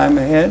in the time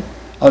ahead,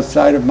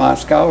 outside of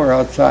Moscow or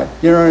outside,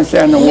 you know what I'm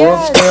saying, on the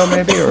world scale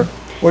maybe? Or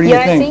What do you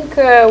think?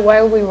 I think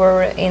while we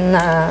were in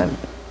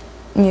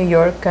New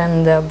York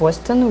and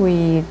Boston,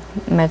 we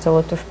met a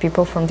lot of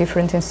people from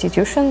different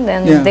institutions,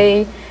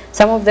 and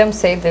some of them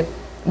say that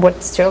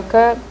what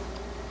Strelka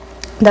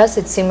does,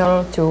 it's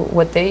similar to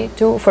what they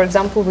do. For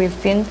example,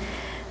 we've been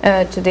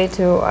today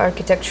to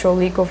Architectural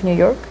League of New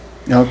York,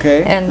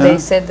 and they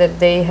said that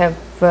they have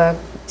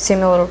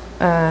similar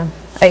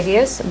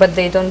ideas, but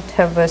they don't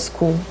have a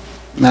school.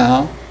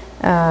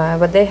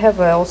 But they have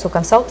also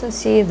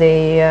consultancy.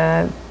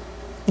 They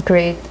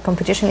create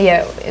competition.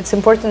 Yeah, it's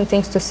important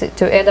things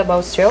to add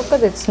about Strelka.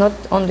 That it's not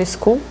only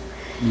school,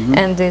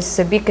 and it's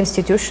a big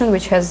institution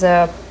which has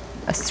a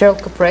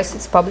Strelka Press,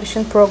 its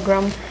publishing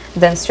program,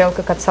 then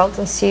Strelka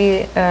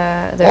Consultancy,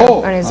 the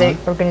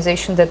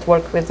organization that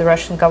work with the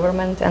Russian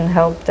government and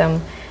help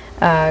them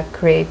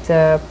create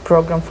a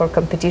program for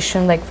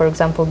competition, like for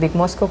example, Big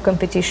Moscow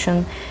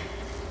competition,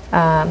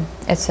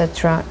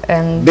 etc.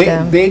 And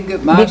Big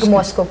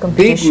Moscow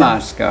competition. Big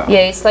Moscow.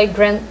 Yeah, it's like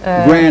Grand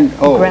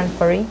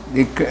Paris.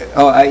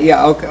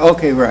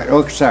 Okay, right.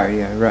 Okay, sorry,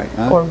 yeah, right.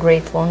 Or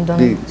Great London.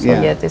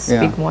 This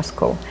Big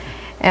Moscow.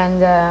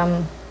 And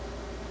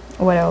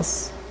what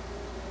else?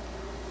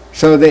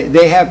 So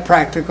they have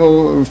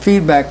practical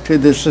feedback to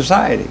the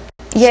society.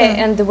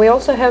 Yeah, and we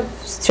also have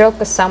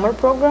Strelka summer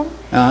program,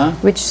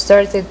 which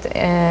started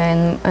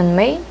in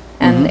May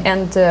and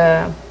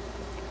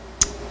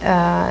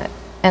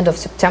end of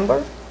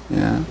September.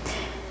 Yeah.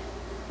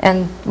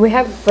 And we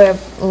have a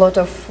lot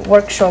of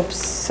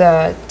workshops,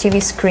 TV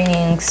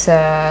screenings,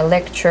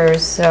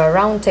 lectures,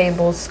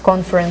 roundtables,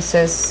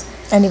 conferences.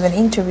 And even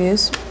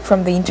interviews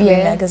from the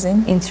interview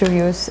magazine.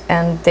 Interviews,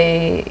 and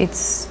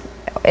it's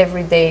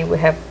every day we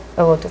have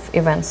a lot of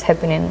events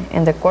happening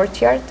in the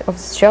courtyard of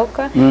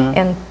Strelka,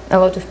 and a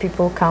lot of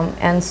people come.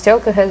 And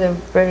Strelka has a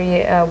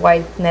very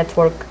wide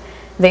network.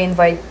 They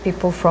invite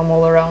people from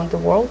all around the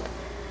world,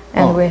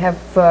 and we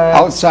have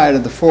outside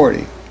of the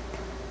 40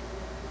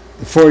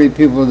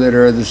 people that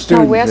are the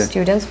students. No, we are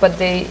students, but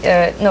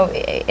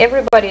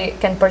everybody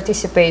can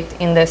participate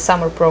in the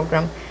summer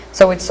program.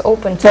 So it's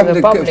open to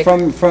the public.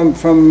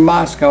 From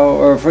Moscow,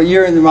 or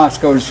you're in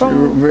Moscow,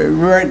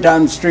 right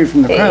down the street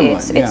from the Kremlin.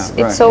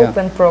 It's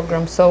open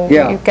program, so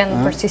you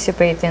can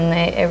participate in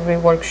every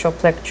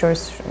workshop,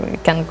 lectures. You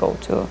can go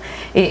to,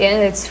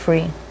 and it's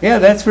free. Yeah,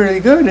 that's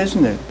really good,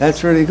 isn't it?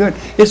 That's really good.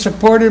 It's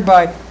supported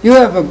by. You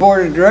have a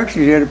board of directors.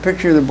 You had a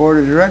picture of the board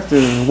of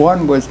directors.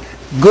 One was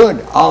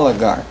good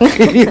oligarch.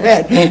 You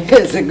had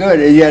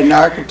an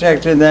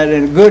architect in that,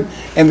 and good.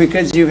 And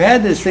because you've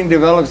had this thing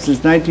developed since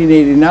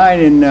 1989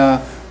 in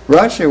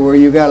Russia, where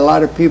you got a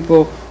lot of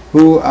people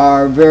who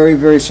are very,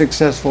 very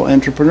successful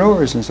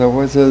entrepreneurs and so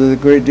forth, so there's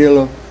a great deal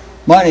of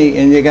money,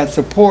 and you got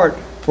support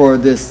for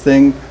this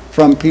thing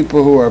from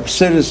people who are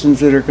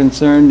citizens that are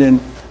concerned in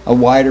a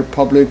wider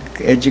public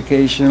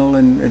educational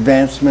and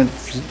advancement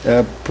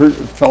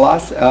philanthropic,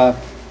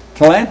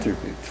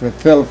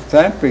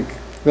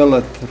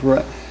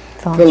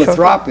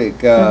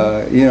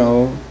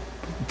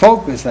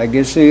 focus, I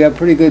guess. So you have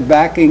pretty good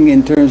backing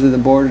in terms of the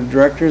board of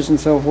directors and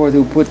so forth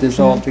who put this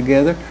all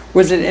together.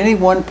 Was it any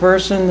one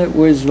person that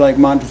was like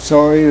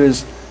Montessori,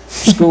 whose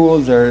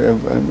schools are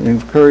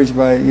encouraged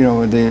by,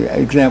 the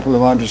example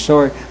of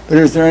Montessori, but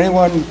is there any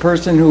one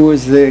person who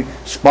was the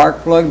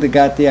spark plug that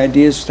got the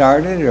idea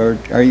started, or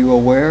are you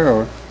aware,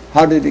 or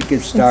how did it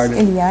get started?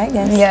 It's Ilya, I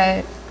guess.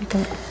 Yeah.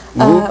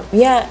 Go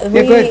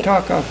ahead,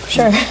 talk up.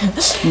 Sure.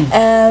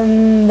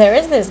 There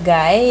is this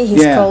guy,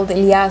 he's called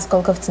Ilya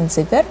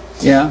Oskolkov-Tsentsiper.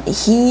 Yeah.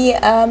 He,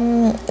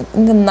 in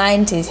the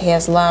 90s, he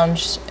has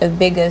launched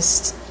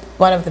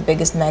one of the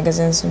biggest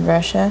magazines in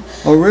Russia.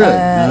 Oh, really?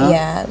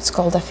 Yeah, it's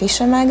called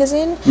Afisha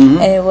magazine,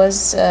 and it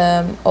was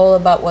all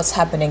about what's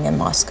happening in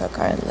Moscow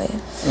currently.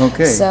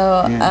 Okay.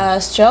 So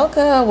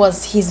Strelka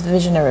was his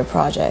visionary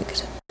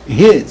project.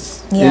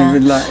 His? Yeah.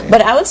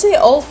 But I would say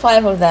all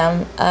 5 of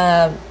them.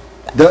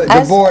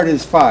 The board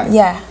is 5.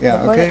 Yeah.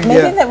 Okay.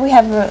 Maybe that we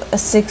have a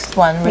 6th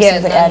one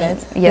recently added.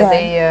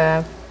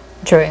 They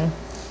joined.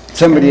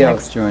 Somebody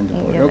else joined the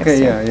board. Okay.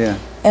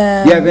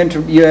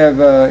 You have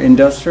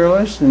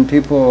industrialists and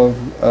people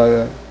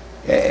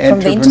from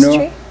the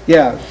industry.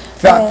 Yeah,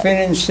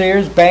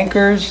 financiers,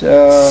 bankers.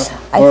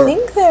 I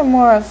think they're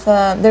more of.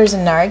 There's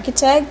an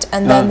architect,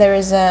 and then there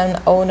is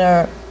an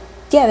owner.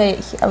 Yeah,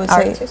 I would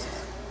say. Artist.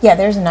 Yeah,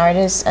 there's an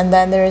artist, and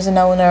then there is an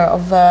owner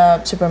of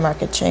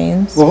supermarket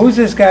chains. Well, who's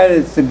this guy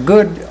that's the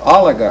good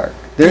oligarch?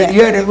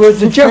 It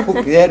was a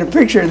joke. They had a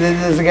picture.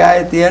 There's a guy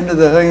at the end of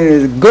the thing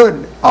who's a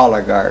good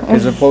oligarch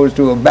as opposed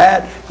to a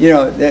bad. You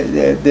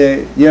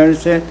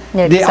understand?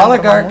 Yeah, the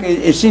oligarch,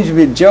 it seems to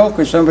be a joke,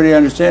 or somebody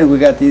understands. We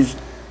got these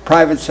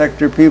private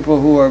sector people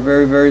who are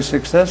very, very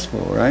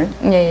successful, right?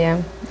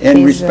 Yeah.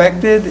 And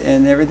respected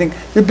and everything.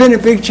 There's been a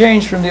big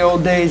change from the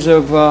old days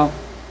of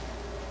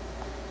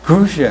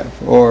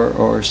Khrushchev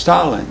or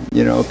Stalin,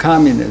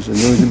 communism.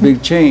 There was a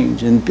big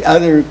change, and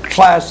other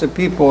class of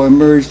people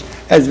emerged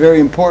as very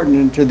important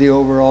into the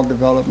overall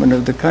development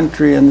of the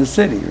country and the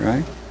city,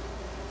 right?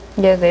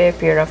 Yeah, they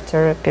appear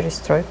after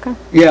Perestroika.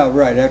 Yeah,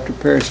 right, after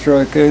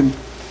Perestroika,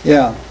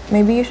 yeah.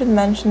 Maybe you should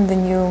mention the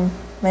new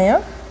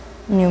mayor?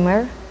 New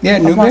mayor? Yeah,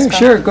 new mayor.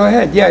 Sure, go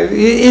ahead. Yeah,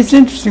 it's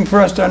interesting for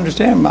us to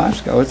understand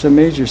Moscow. It's a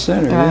major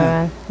center.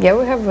 Yeah,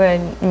 we have a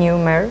new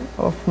mayor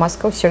of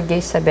Moscow, Sergei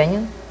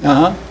Sobyanin.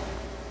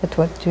 But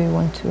what do you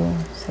want to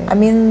say? I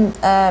mean,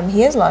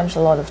 he has launched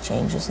a lot of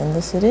changes in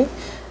the city.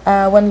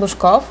 When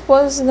Lushkov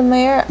was the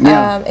mayor,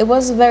 it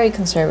was very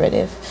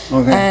conservative,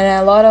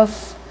 and a lot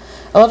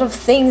of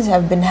things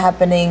have been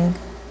happening,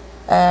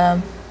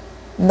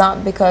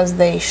 not because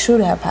they should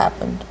have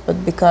happened,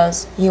 but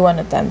because he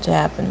wanted them to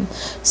happen.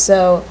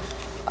 So,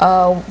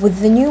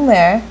 with the new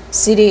mayor,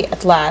 city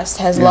at last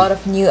has a lot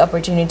of new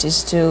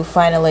opportunities to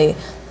finally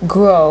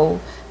grow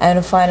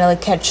and finally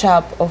catch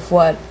up of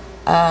what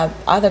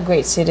other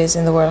great cities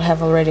in the world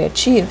have already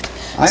achieved.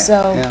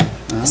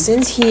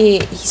 Since he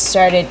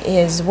started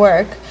his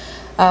work,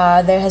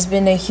 there has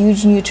been a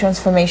huge new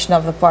transformation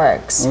of the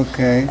parks. Of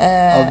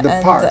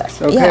the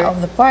parks.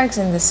 Of the parks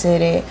in the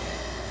city.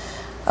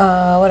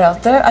 What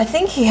else? I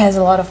think he has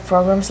a lot of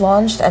programs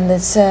launched, and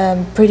it's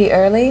pretty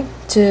early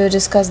to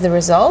discuss the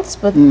results,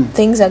 but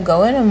things are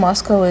going, and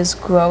Moscow is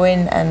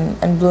growing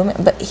and blooming.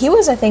 But he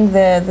was, I think,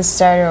 the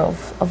starter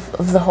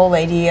of the whole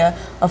idea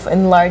of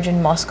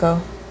enlarging Moscow.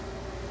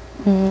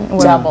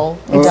 Double.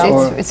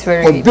 It's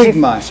very big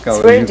Moscow.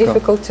 It's very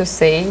difficult to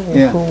say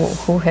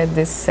who had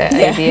this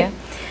idea.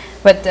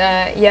 But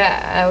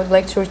I would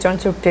like to return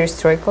to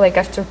Perestroika. Like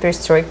after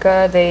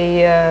Perestroika,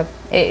 they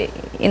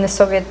in the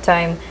Soviet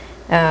time,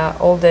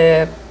 all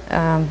the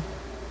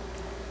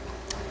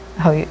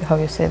how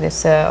you say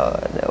this,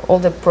 all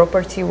the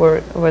property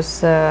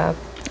was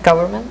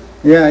government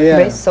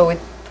based, so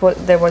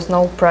there was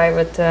no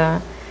private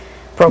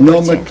property.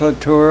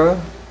 Nomenclatura.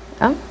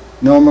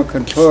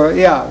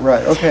 Nomenclatura,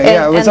 right, okay,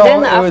 it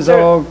was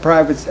all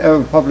private,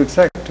 public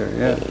sector,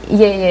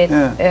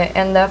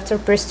 and after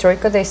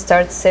Perestroika, they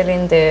start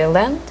selling the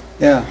land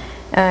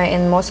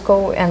in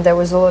Moscow, and there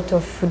was a lot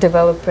of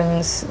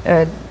developments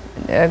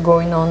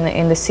going on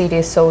in the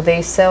city, so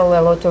they sell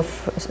a lot of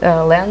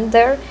land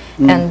there,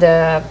 and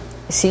the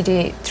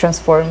city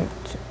transformed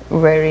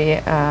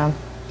very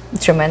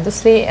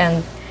tremendously,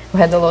 and we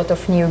had a lot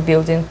of new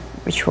buildings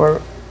which were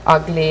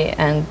ugly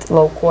and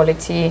low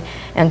quality,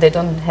 and they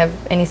don't have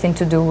anything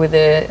to do with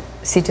the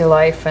city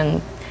life,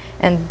 and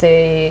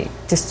they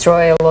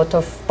destroy a lot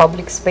of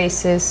public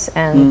spaces,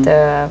 and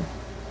I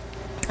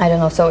don't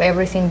know, so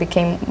everything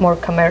became more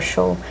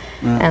commercial,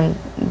 and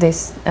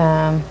this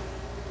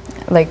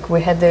like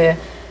we had the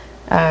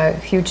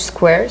huge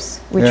squares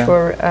which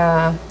were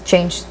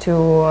changed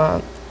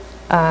to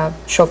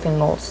shopping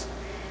malls.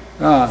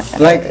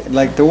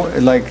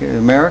 Like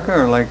America,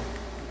 or like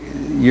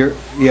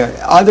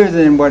other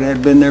than what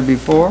had been there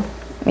before?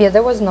 Yeah,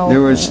 there was no... There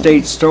were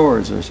state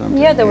stores or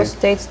something? Yeah, there were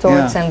state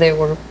stores, and they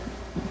were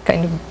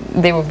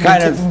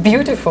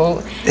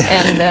beautiful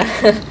and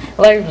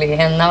lively,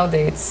 and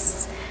nowadays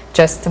it's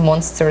just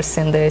monsters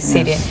in the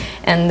city.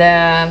 And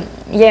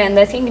and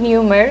I think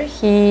new mayor,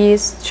 he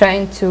is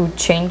trying to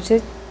change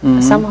it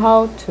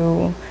somehow,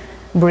 to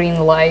bring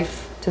life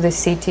to the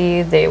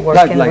city. They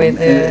working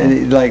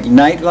with like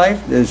nightlife,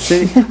 the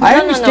city. I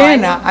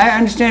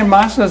understand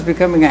Moscow is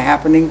becoming a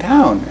happening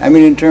town. I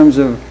mean, in terms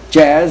of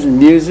jazz and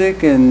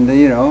music and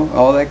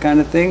all that kind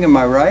of thing. Am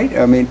I right?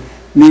 I mean,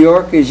 New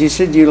York, as you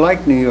said, you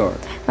like New York.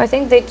 I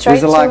think they try.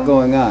 There's a lot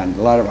going on,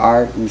 a lot of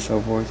art and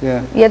so forth.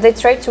 Yeah, they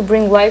try to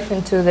bring life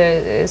into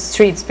the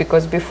streets,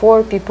 because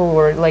before people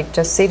were like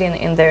just sitting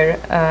in their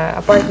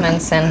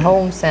apartments and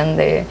homes,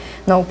 and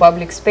no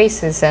public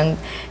spaces, and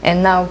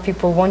now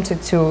people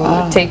wanted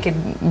to take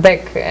it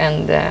back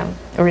and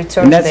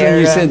return. And that's when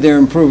you said they're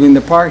improving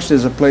the parks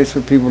as a place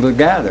for people to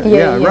gather.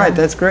 Right.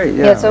 That's great.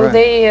 So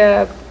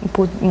they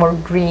put more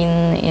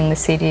green in the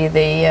city.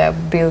 They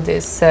build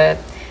this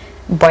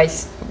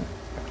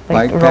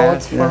bike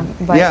roads for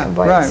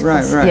bicycles.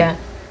 Right.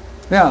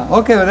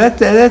 Okay, well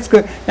that's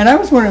good. And I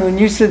was wondering, when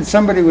you said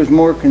somebody was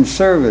more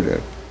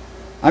conservative,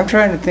 I'm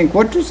trying to think,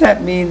 what does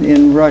that mean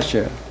in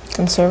Russia?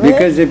 Conservative?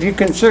 Because if you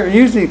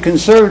usually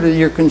conservative,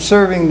 you're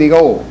conserving the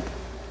old,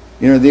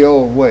 the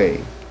old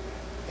way.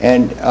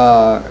 And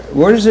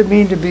what does it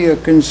mean to be a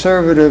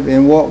conservative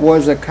in what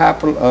was a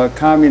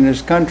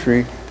communist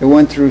country that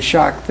went through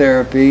shock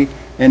therapy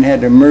and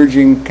had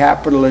emerging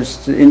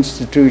capitalist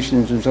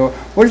institutions and so on?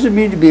 What does it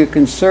mean to be a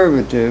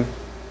conservative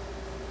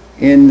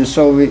in the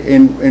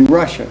in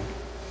Russia?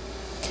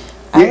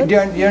 Do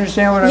you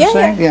understand what I'm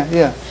saying?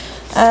 Yeah.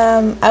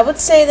 I would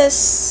say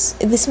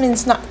this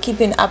means not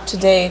keeping up to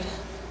date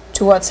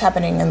to what's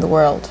happening in the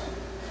world.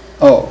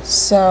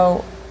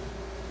 So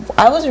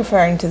I was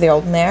referring to the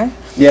old mayor.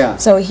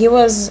 So he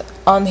was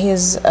on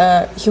his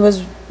he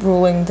was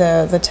ruling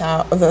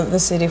the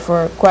city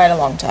for quite a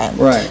long time.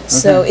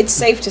 So it's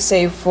safe to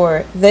say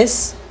for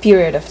this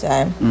period of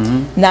time,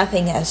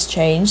 nothing has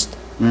changed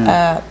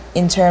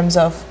in terms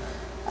of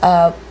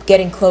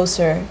getting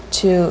closer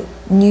to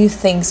new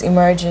things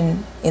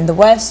emerging in the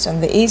West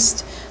and the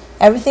East.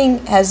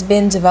 Everything has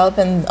been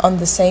developing on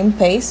the same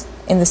pace,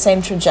 in the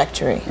same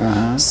trajectory.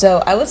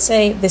 So I would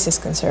say this is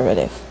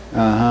conservative.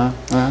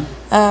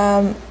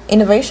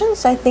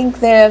 Innovations, I think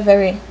they're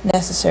very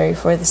necessary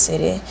for the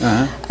city.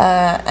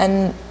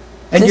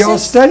 And you all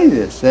study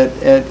this at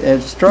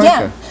Strelka.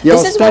 Yeah, you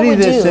all study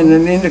this in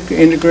an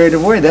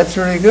integrative way. That's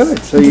really good.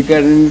 So you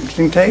got an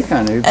interesting take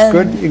on it.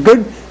 It's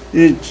good.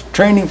 It's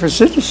training for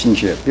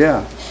citizenship.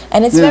 Yeah.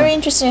 And it's very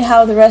interesting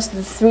how the rest of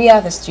the 3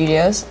 other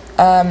studios,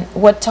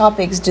 what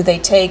topics do they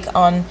take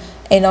on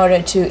in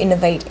order to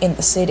innovate in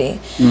the city.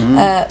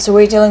 So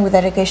we're dealing with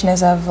education,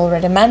 as I've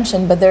already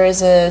mentioned, but there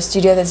is a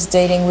studio that's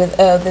dealing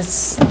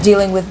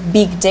with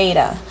big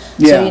data.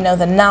 So, you know,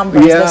 the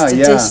numbers, the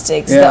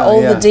statistics,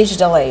 all the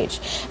digital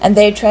age. And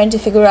they're trying to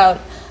figure out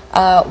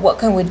what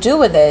can we do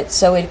with it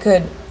so it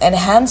could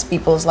enhance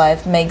people's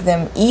life, make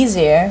them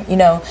easier. You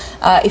know,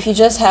 if you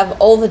just have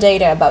all the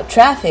data about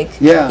traffic,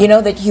 you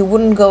know that you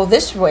wouldn't go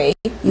this way,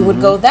 you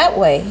would go that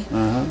way.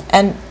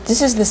 And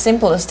this is the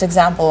simplest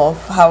example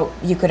of how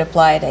you could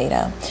apply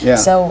data.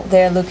 So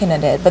they're looking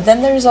at it. But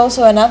then there is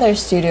also another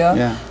studio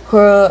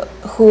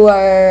who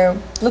are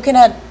looking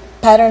at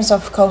patterns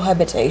of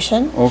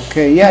cohabitation.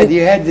 Okay,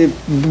 you had the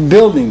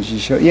buildings you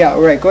showed. Yeah,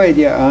 right, go ahead,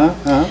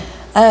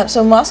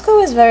 so Moscow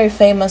is very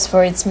famous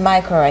for its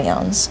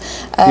microrayons.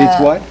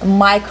 It's what?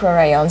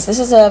 Microrayons. This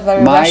is a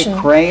very Russian...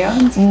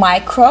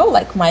 Micro,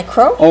 like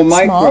micro. Oh,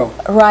 micro. Small.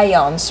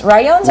 Rayons.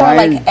 Rayons are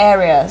like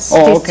areas.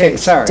 Oh, okay,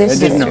 sorry, I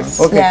didn't know.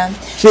 Okay. Yeah.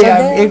 See, so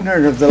I'm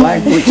ignorant of the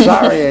language,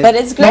 sorry. But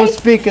it's great. Don't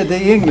speak of the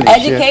English.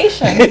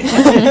 Education.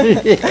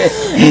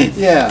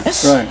 Yeah,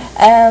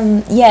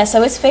 right.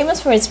 So it's famous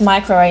for its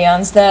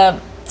microrayons, the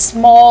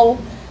small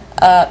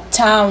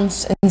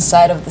towns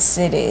inside of the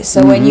city.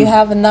 So when you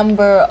have a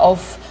number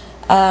of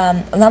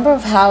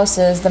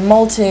houses, the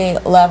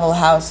multi-level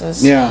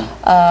houses,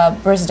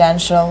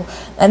 residential,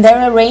 and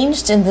they're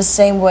arranged in the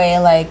same way,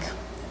 like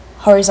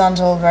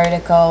horizontal,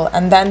 vertical,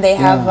 and then they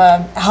have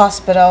a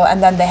hospital,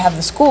 and then they have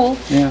the school,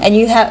 and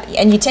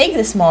you take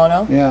this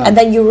model, and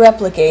then you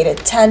replicate it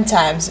 10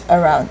 times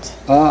around.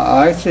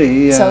 I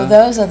see. So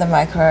those are the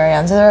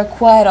microrayons. There are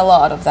quite a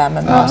lot of them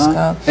in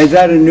Moscow. Is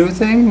that a new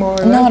thing, more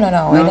or less?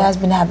 No. It has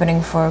been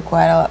happening for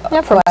quite a lot of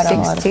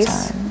time.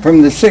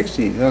 From the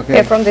 60s, okay.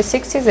 Yeah, from the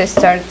 60s they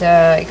started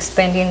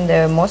expanding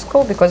the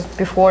Moscow, because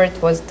before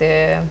it was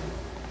the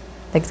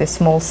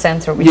small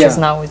center, which is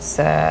now it's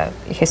a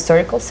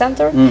historical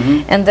center,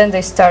 and then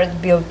they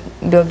started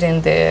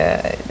building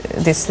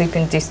the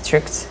sleeping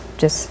districts,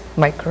 just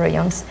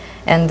microrayons,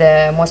 and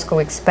Moscow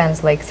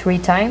expands like 3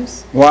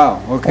 times. Wow.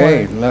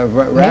 Okay.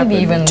 Maybe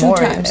even two more.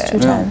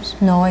 times.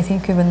 No, I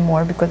think even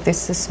more, because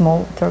this is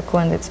small Turku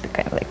and it's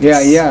become like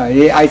this.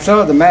 Yeah. I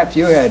saw the map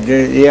you had.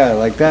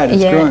 Like that.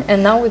 It's growing.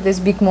 And now with this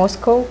big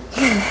Moscow,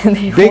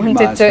 they big wanted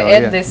Moscow, to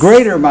add this.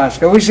 Greater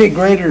Moscow. We say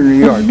Greater New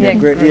York.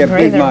 Greater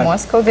big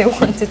Moscow. They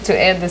wanted to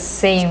add the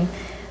same,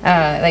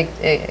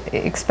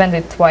 expand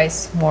it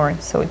twice more.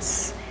 So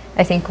it's,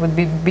 I think, would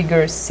be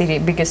biggest city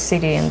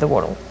in the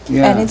world.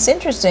 Yeah. And it's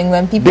interesting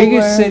when people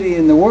biggest city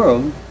in the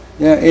world.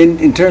 Yeah,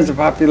 in terms of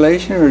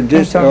population or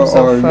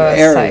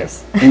area?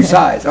 Size. In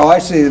size. Oh, I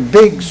see, the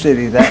big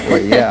city that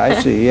way. Yeah, I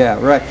see. Yeah,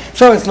 right.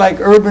 So it's like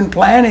urban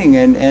planning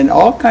and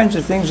all kinds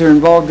of things are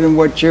involved in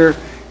what you're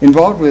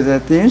involved with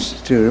at the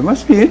Institute. It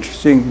must be an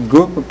interesting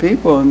group of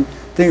people and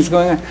things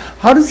going on.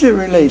 How does it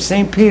relate?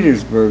 St.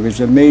 Petersburg is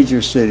a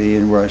major city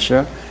in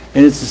Russia,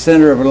 and it's the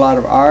center of a lot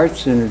of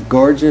arts, and it's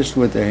gorgeous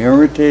with the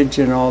heritage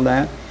and all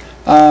that.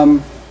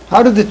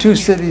 How do the 2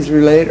 cities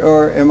relate,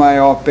 or am I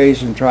off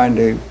base in trying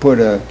to put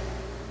a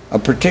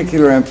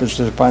particular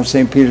emphasis upon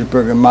St.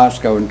 Petersburg and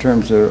Moscow in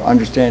terms of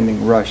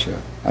understanding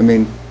Russia? I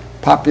mean,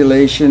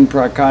 population,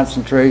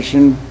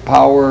 concentration,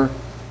 power,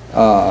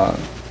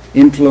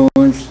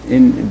 influence,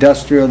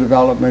 industrial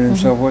development, and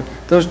so forth.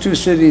 Those 2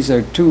 cities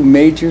are 2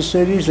 major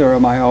cities, or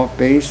am I off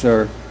base,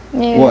 or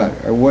what?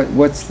 Or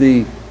what's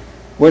the...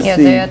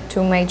 they are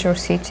 2 major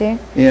cities.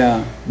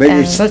 Yeah, but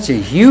it's such a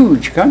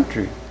huge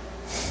country.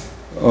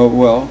 Oh,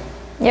 well.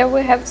 Yeah,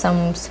 we have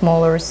some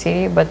smaller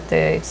city, but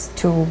it's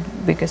 2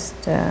 biggest.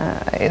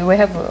 We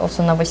have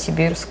also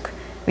Novosibirsk,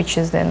 which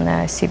is in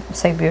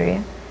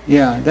Siberia.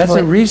 Yeah, that's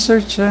a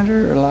research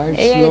center, a large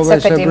it's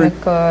academic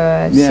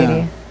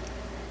city.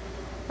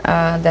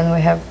 Then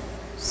we have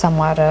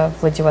Samara,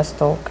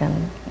 Vladivostok,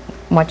 and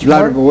much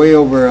more. Way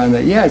over on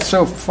that. Yeah, it's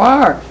so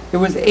far. It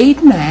was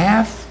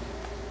 8.5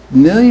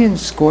 million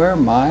square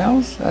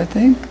miles, I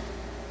think.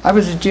 I'm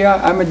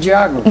a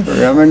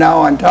geographer. I'm now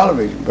on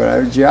television, but I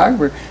was a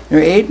geographer.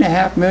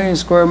 8.5 million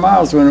square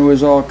miles when it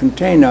was all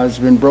contained. Now it's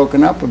been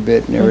broken up a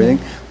bit and everything,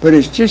 but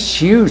it's just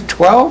huge.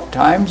 12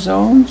 time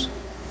zones.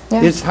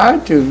 Yeah. It's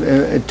hard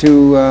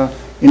to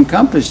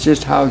encompass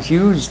just how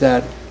huge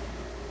that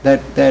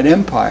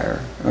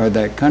empire or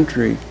that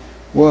country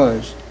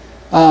was.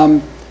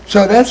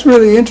 So that's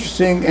really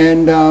interesting,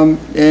 and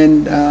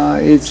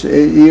it's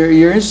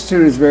your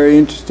institute is very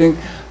interesting.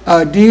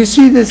 Do you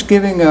see this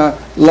giving a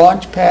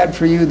launch pad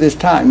for you this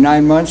time?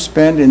 9 months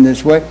spent in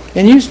this way,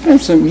 and you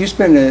spent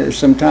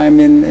some time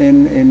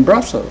in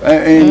Brussels,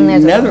 in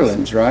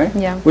Netherlands, right?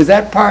 Yeah. Was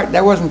that part?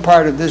 That wasn't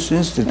part of this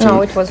institute.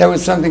 No, it wasn't. That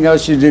was something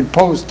else you did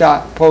post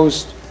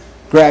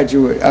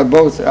graduate?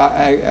 Both? No,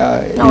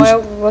 I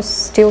was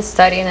still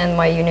studying in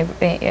my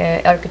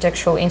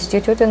Architectural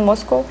Institute in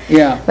Moscow.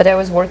 Yeah. But I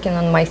was working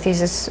on my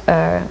thesis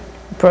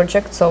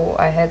project, so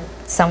I had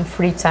some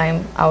free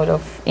time out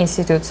of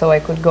institute, so I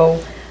could go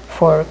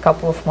for a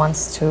couple of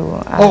months to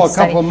a study.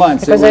 couple of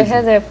months. Because I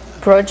had a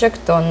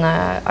project on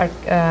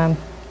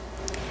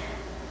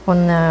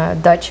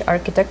Dutch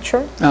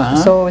architecture,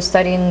 so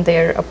studying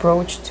their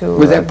approach to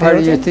Was that part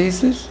of your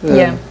thesis?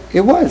 Yeah.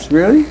 It was,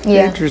 really?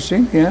 Yeah.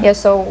 Interesting, yeah. Yeah,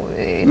 so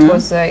it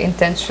was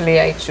intentionally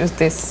I chose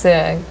this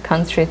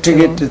country to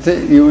get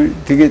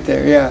to get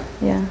there, yeah.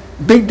 Yeah.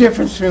 Big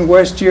difference between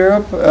West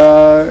Europe,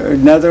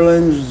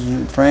 Netherlands,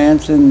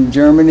 France, and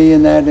Germany,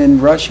 and that,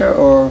 and Russia,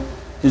 or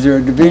is there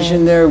a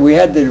division there? We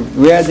had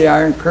the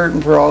Iron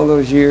Curtain for all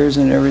those years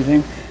and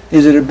everything.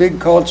 Is it a big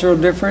cultural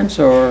difference,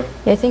 or?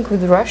 Yeah, I think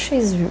with Russia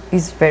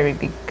is very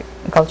big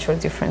cultural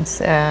difference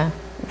from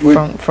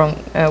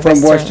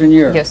Western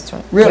Europe.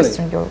 Really?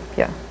 Western Europe,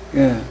 yeah.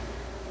 Yeah.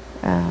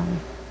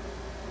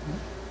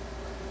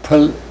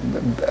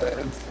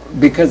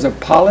 Because of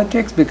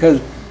politics, because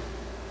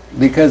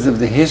of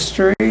the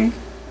history.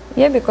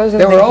 Yeah, because of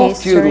they the were all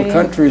history. feudal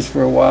countries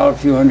for a while, a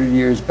few hundred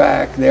years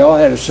back. They all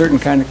had a certain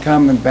kind of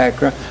common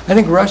background. I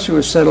think Russia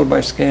was settled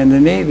by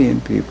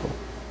Scandinavian people.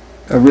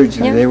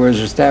 Originally, they were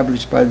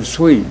established by the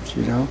Swedes,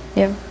 you know.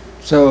 Yeah.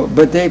 So,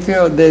 but they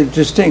feel they're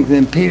distinct.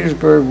 Then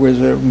Petersburg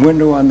was a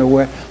window on the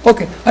west.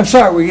 Okay, I'm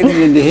sorry, we're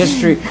getting into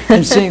history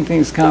and seeing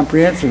things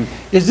comprehensively.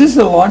 Is this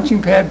a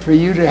launching pad for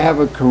you to have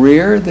a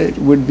career that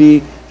would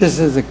be? This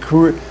is a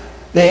career.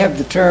 They have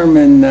the term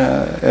in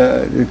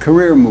the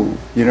career move.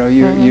 You know,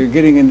 you're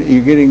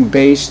getting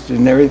based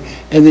and everything,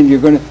 and then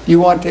you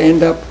want to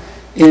end up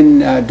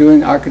in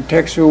doing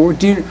architectural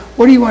work.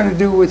 What do you want to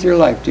do with your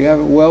life? Do you have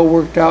it well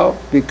worked out?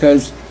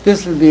 Because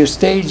this would be a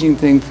staging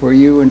thing for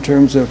you in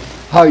terms of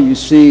how you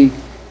see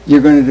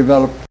you're going to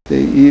develop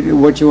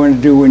what you want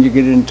to do when you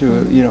get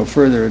into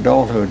further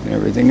adulthood and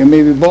everything. And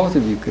maybe both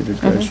of you could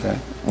address that.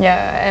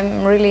 Yeah,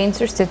 I'm really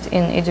interested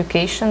in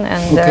education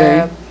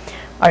and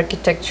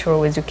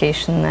architectural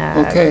education.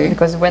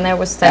 Because when I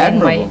was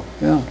studying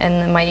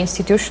in my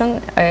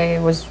institution,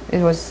 it was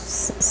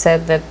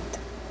said that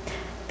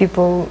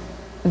people,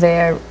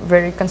 they are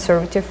very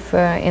conservative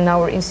in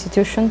our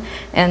institution,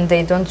 and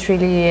they don't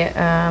really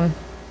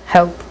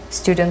help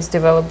students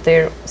develop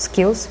their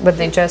skills, but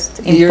they just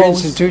impose. Your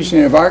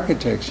institution of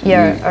architecture.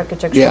 Yeah,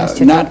 architectural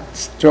institute. Not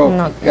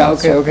Strelka. Yeah,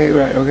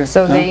 okay.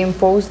 So they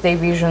impose their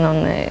vision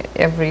on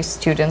every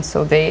student.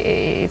 So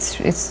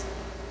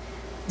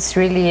it's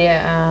really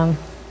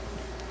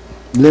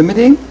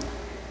limiting.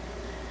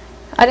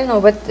 I don't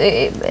know, but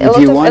a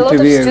lot of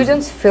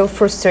students feel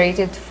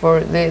frustrated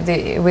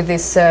with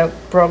this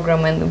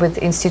program and with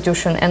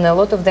institution, and a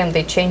lot of them,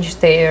 they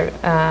changed their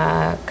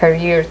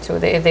career to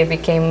they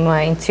became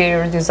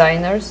interior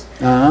designers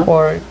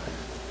or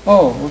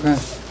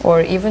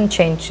even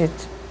changed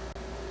it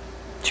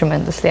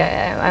tremendously.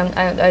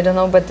 I don't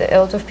know, but a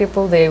lot of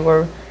people, they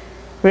were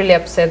really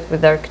upset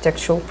with the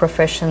architectural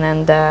profession.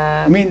 And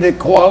I mean the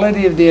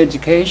quality of the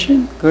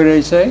education, could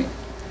I say?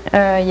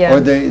 Yeah.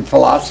 Or the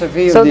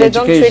philosophy of so the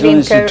educational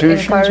institutions. So they don't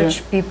really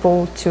encourage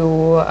people to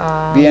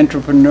be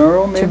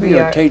entrepreneurial, maybe,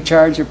 or take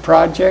charge of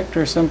project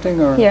or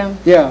something, or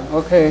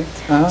okay.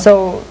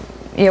 So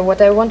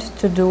what I wanted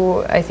to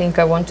do, I think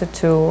I wanted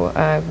to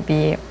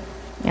be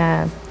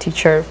a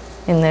teacher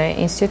in the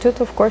institute,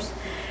 of course.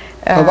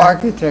 Of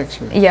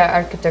architecture. Yeah,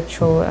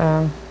 architectural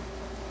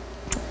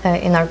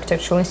in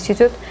architectural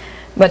institute,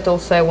 but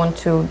also I want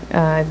to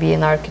be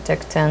an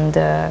architect and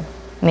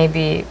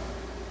maybe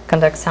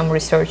conduct some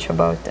research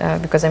about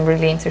because I'm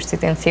really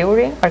interested in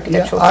theory,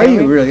 architectural theory.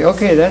 Are you really?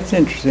 Okay, that's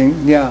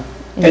interesting. Yeah.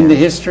 And the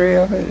history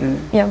of it.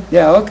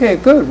 Yeah. Okay.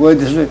 Good. Well,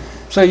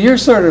 so you're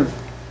sort of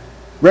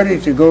ready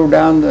to go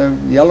down the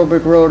yellow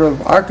brick road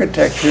of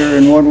architecture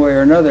in one way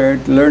or another,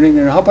 learning.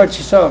 And how about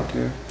yourself,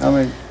 dear?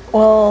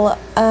 Well,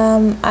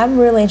 I'm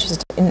really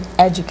interested in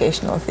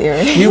educational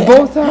theory. You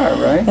both are,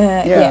 right?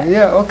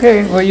 Yeah.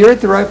 Okay. Well, you're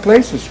at the right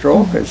place with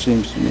Strelka, it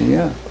seems to me.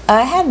 Yeah.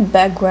 I had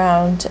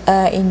background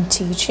in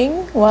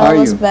teaching while I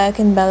was back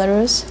in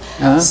Belarus.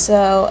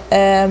 So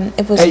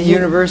it was at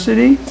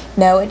university?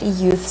 No, at a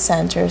youth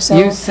center. So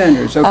youth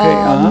centers, okay.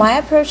 My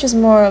approach is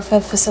more of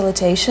a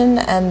facilitation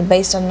and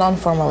based on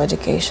non-formal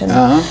education.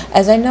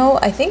 As I know,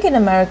 I think in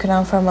America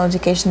non-formal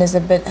education has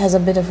a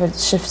bit of a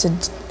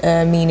shifted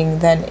meaning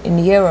than in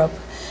Europe.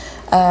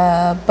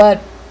 But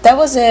that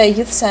was a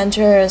youth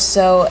center,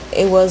 so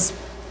it was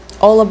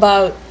all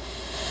about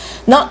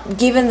not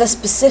given the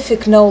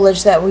specific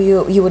knowledge that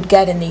you would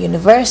get in the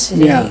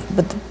university,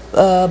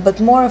 but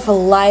more of a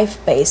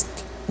life-based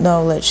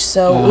knowledge.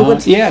 So we would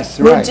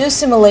do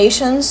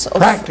simulations of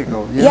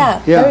practical,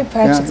 very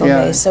practical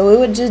based. So we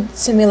would do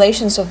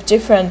simulations of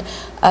different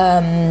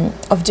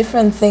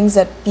things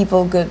that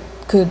people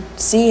could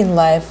see in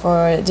life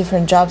or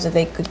different jobs that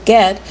they could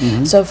get.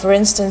 So, for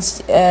instance,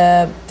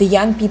 the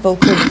young people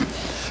could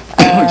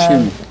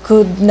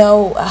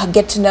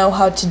get to know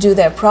how to do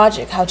their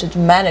project, how to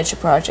manage a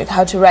project,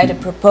 how to write a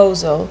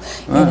proposal,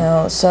 you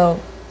know. So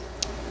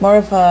more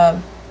of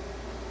a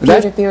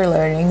peer-to-peer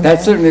learning.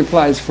 That certainly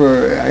applies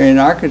for in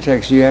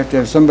architecture. You have to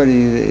have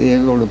somebody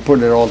able to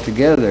put it all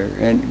together,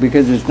 and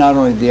because it's not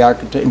only the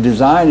architect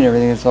design and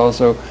everything, it's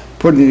also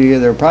putting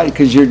together a project.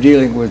 Because you're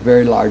dealing with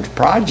very large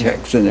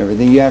projects and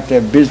everything, you have to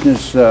have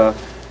business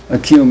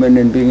acumen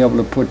and being able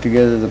to put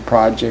together the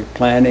project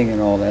planning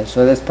and all that.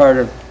 So that's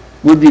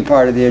would be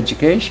part of the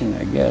education,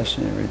 I guess,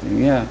 and everything.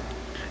 Yeah.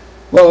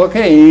 Well,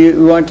 okay.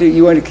 You want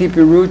to keep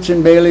your roots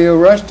in Balliol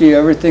Rush. Do you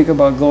ever think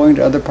about going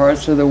to other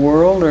parts of the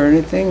world or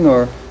anything,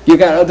 or? You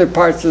got other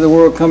parts of the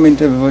world coming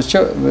to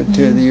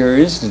your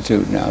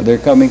institute now. They're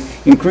coming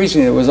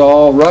increasingly. It was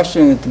all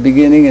Russian at the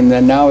beginning, and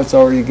then now it's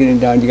already getting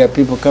down. You got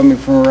people coming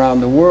from around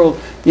the world.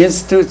 The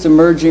institute's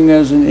emerging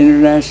as an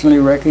internationally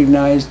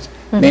recognized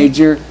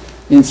major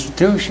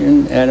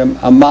institution and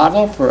a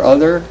model for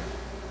other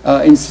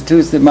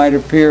institutes that might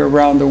appear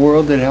around the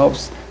world that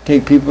helps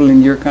take people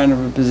in your kind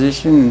of a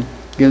position and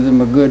give them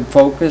a good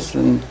focus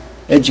and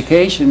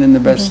education in the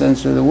best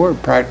sense of the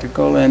word,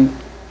 practical and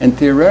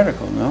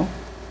theoretical, no?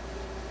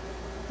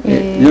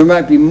 There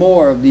might be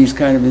more of these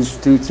kind of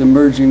institutes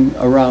emerging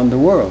around the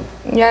world.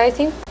 Yeah, I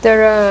think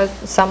there are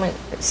some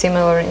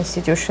similar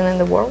institutions in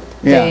the world.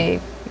 Yeah.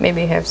 They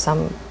maybe have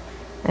some,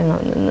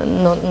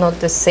 not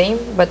the same,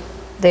 but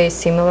they're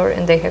similar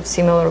and they have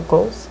similar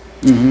goals.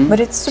 But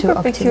it's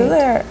super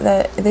peculiar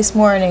that this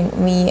morning,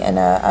 me and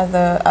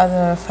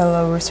other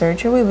fellow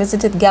researcher, we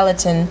visited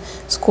Gallatin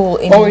School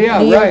in New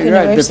York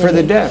University. For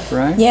the deaf,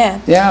 right?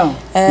 Yeah.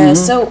 Yeah.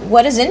 So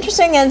what is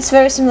interesting, and it's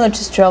very similar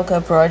to Strelka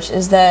approach,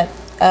 is that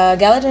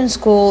Gallatin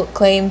School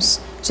claims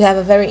to have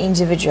a very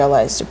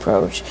individualized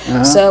approach.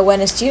 So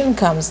when a student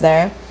comes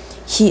there,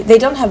 they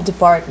don't have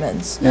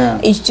departments.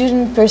 Each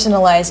student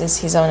personalizes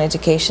his own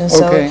education.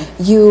 So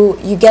you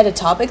get a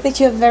topic that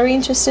you're very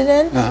interested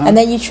in, and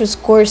then you choose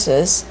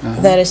courses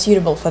that are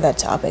suitable for that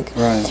topic.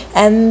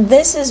 And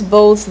this is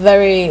both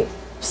very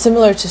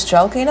similar to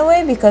Strelka in a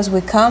way, because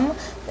we come,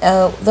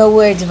 though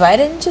we're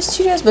divided into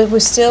studios, but we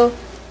still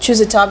choose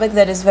a topic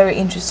that is very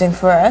interesting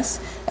for us,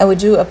 and we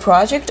do a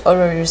project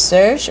or a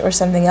research or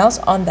something else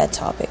on that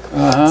topic.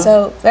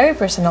 So very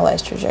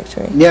personalized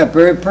trajectory. Yeah,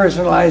 very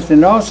personalized,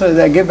 and also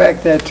I get back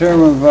to that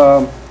term of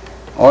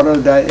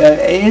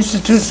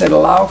institutes that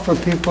allow for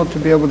people to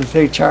be able to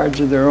take charge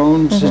of their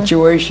own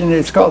situation.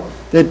 It's called,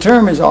 the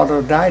term is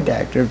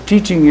autodidact, of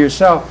teaching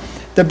yourself.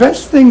 The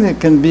best thing that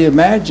can be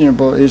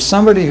imaginable is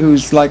somebody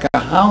who's like a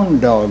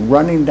hound dog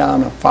running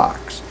down a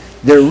fox.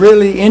 They're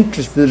really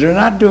interested. They're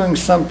not doing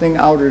something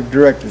outer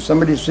directed.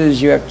 Somebody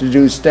says you have to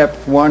do step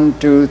 1,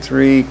 2,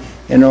 3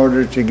 in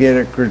order to get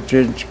a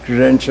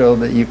credential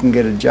that you can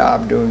get a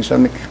job doing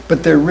something.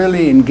 But they're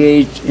really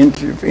engaged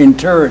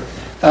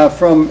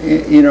from,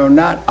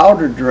 not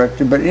outer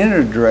directed, but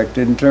inner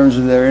directed in terms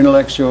of their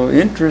intellectual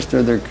interest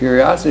or their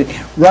curiosity.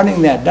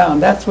 Running that down,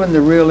 that's when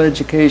the real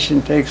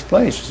education takes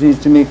place. It seems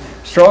to me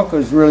Strelka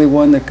is really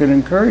one that could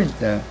encourage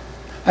that.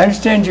 I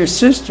understand your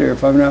sister,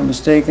 if I'm not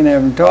mistaken, I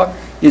haven't talked,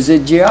 is a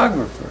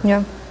geographer.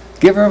 Yeah.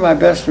 Give her my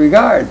best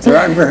regards. There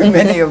aren't very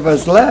many of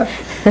us left,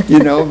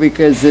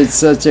 because it's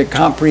such a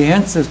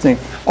comprehensive thing.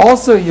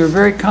 Also, you're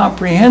very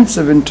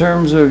comprehensive in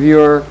terms of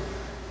your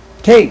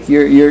take.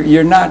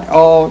 You're not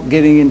all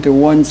getting into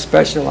one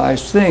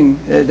specialized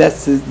thing.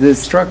 That's the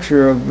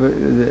structure of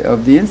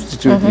the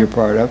institute you're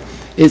part of.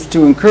 Is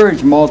to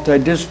encourage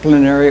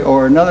multidisciplinary,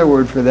 or another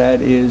word for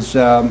that is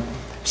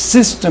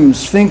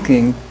systems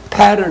thinking,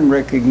 pattern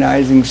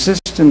recognizing,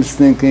 systems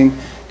thinking.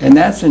 And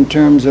that's in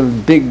terms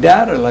of big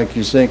data, like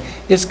you're saying.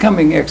 It's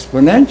coming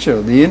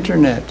exponential. The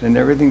internet and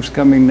everything's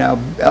coming now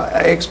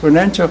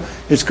exponential.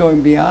 It's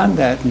going beyond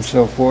that and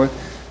so forth.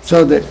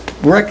 So that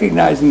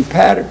recognizing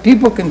pattern,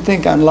 people can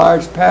think on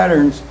large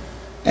patterns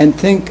and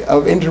think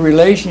of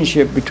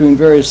interrelationship between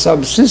various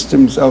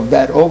subsystems of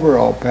that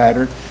overall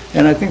pattern.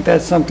 And I think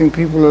that's something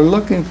people are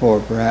looking for,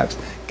 perhaps.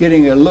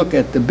 Getting a look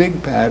at the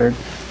big pattern,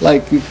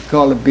 like you could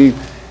call it be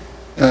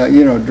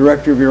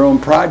director of your own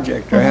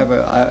project, or have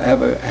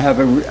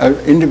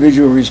a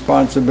individual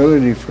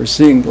responsibility for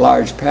seeing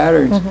large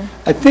patterns.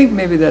 I think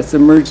maybe that's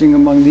emerging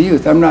among the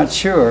youth. I'm not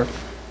sure,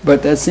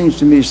 but that seems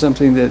to me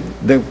something that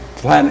the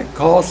planet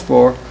calls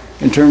for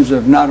in terms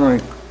of not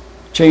only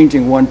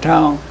changing one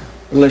town,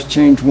 but let's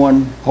change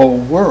one whole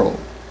world.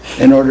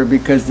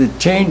 Because the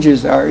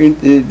changes are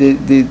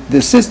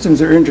the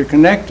systems are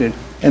interconnected,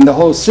 and the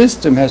whole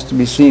system has to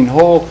be seen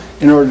whole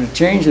in order to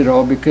change it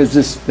all, because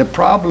the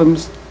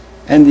problems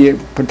and the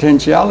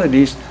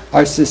potentialities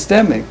are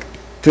systemic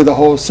to the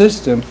whole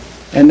system,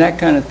 and that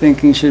kind of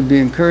thinking should be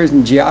encouraged.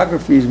 And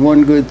geography is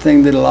one good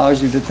thing that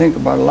allows you to think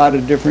about a lot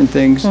of different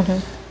things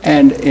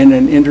and in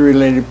an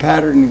interrelated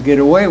pattern and get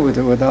away with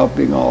it without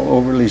being all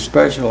overly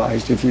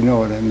specialized, if you know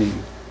what I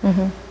mean.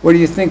 What do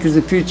you think is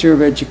the future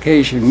of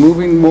education?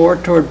 Moving more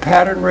toward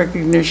pattern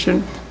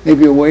recognition,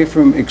 maybe away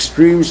from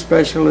extreme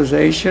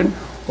specialization?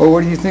 Or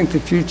what do you think the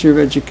future of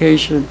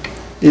education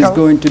is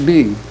going to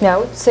be? Yeah, I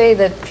would say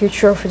that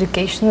future of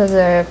education is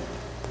a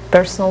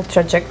personal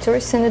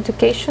trajectories in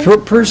education.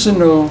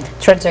 Personal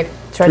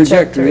trajectories.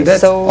 trajectory.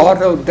 That's so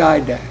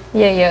autodidact.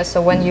 yeah.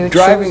 So when you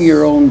Driving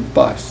your own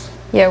bus.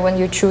 Yeah, when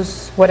you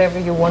choose whatever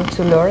you want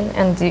to learn,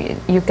 and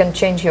you can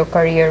change your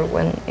career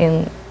when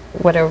in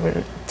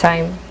whatever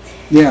time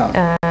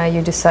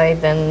you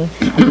decide, then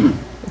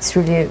it's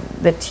really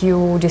that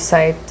you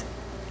decide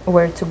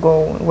where to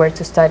go, where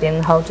to study,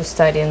 and how to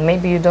study. And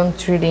maybe you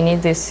don't really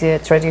need this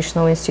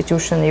traditional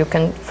institution. You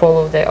can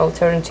follow the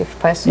alternative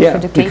path of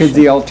education. Because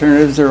the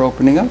alternatives are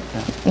opening up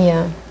now.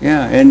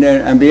 Yeah.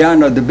 And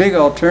beyond the big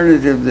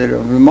alternative that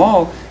of them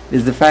all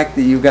is the fact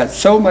that you've got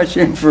so much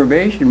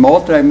information,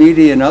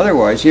 multimedia and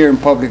otherwise, here in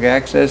public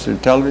access or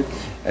television,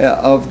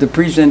 of the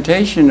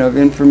presentation of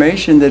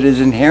information that is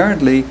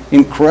inherently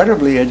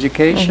incredibly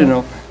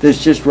educational,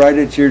 that's just right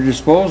at your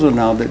disposal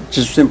now, that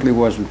just simply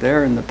wasn't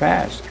there in the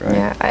past, right?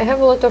 Yeah, I have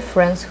a lot of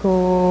friends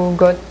who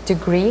got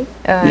degree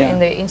in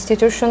the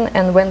institution,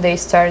 and when they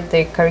start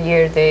their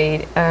career,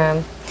 they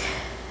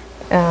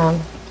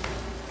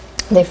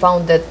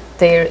found that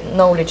their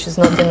knowledge is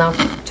not enough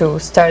to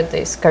start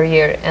this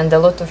career, and a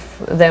lot of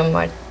them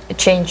are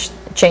change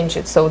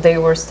it. So they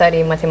were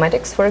studying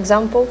mathematics, for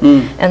example,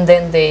 and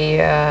then they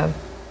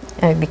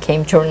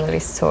became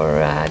journalists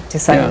or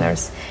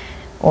designers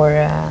or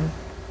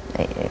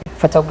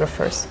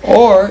photographers.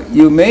 Or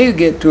you may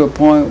get to a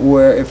point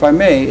where, if I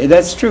may,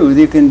 that's true,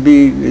 you can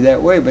be that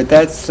way, but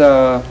that's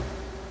a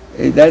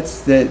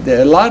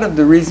lot of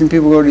the reason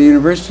people go to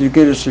university to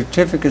get a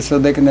certificate so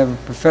they can have a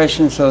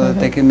profession so that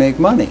they can make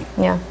money.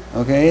 Yeah.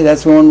 Okay,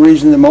 that's one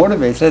reason that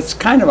motivates. That's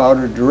kind of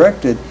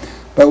outer-directed.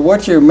 But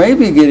what you're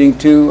maybe getting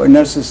to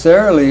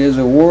necessarily is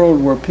a world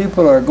where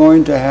people are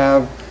going to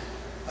have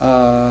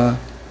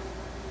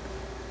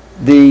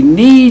the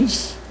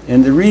needs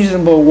and the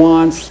reasonable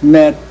wants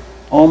met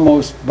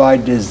almost by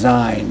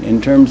design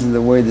in terms of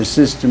the way the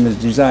system is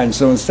designed.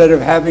 So instead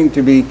of having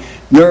to be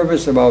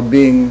nervous about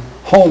being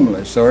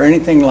homeless or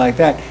anything like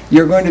that,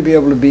 you're going to be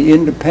able to be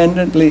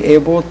independently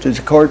able to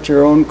chart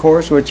your own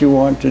course, what you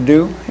want to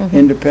do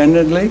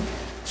independently.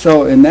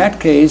 So in that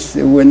case,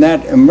 when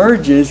that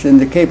emerges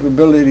and the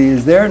capability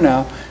is there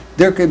now,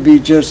 there could be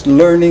just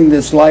learning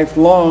this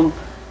lifelong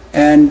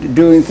and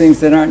doing things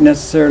that aren't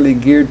necessarily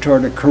geared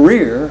toward a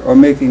career or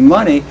making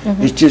money.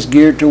 It's just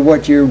geared to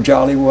what you're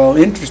jolly well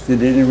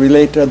interested in and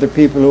relate to other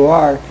people who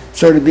are.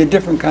 So it'd be a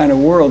different kind of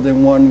world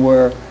than one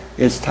where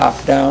it's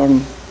top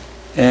down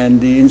and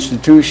the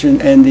institution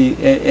and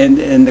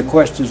the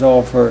quest is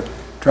all for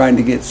trying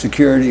to get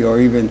security or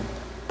even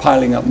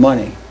piling up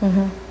money.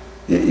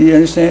 You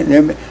understand?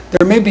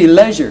 There may be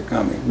leisure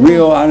coming,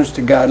 real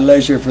honest-to-God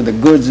leisure for the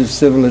goods of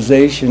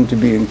civilization to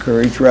be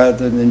encouraged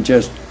rather than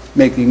just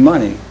making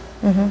money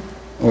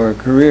or a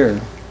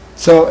career.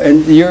 So,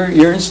 and your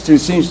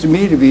institute seems to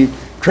me to be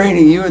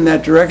training you in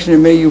that direction,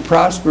 and may you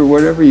prosper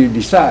whatever you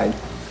decide.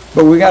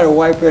 But we got to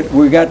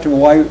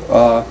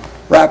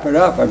wrap it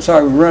up. I'm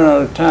sorry we run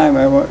out of time.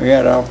 I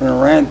got off on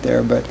a rant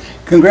there, but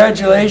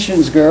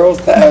congratulations,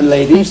 girls,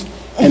 ladies.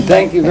 And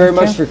thank you very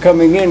much for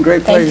coming in.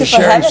 Great pleasure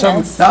sharing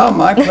some. Oh,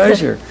 my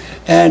pleasure.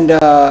 And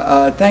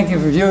thank you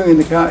for viewing in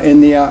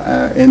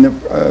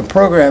the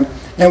program.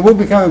 And we'll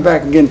be coming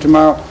back again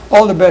tomorrow.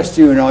 All the best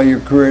to you in all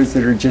your careers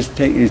that are just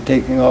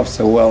taking off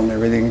so well and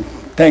everything.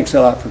 Thanks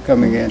a lot for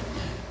coming in.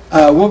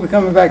 We'll be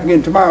coming back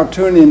again tomorrow.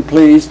 Tune in,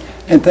 please.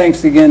 And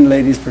thanks again,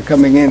 ladies, for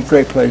coming in.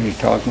 Great pleasure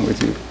talking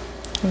with you.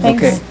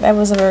 Thanks. Okay. That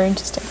was very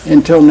interesting.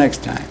 Until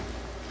next time.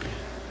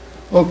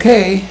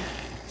 Okay.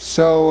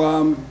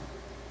 So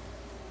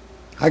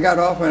I got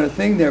off on a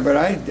thing there, but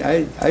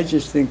I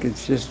just think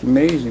it's just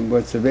amazing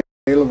what's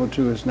available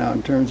to us now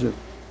in terms of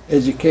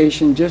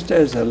education, just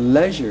as a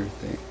leisure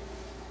thing.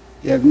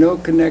 You have no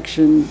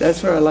connection.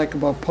 That's what I like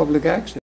about public access.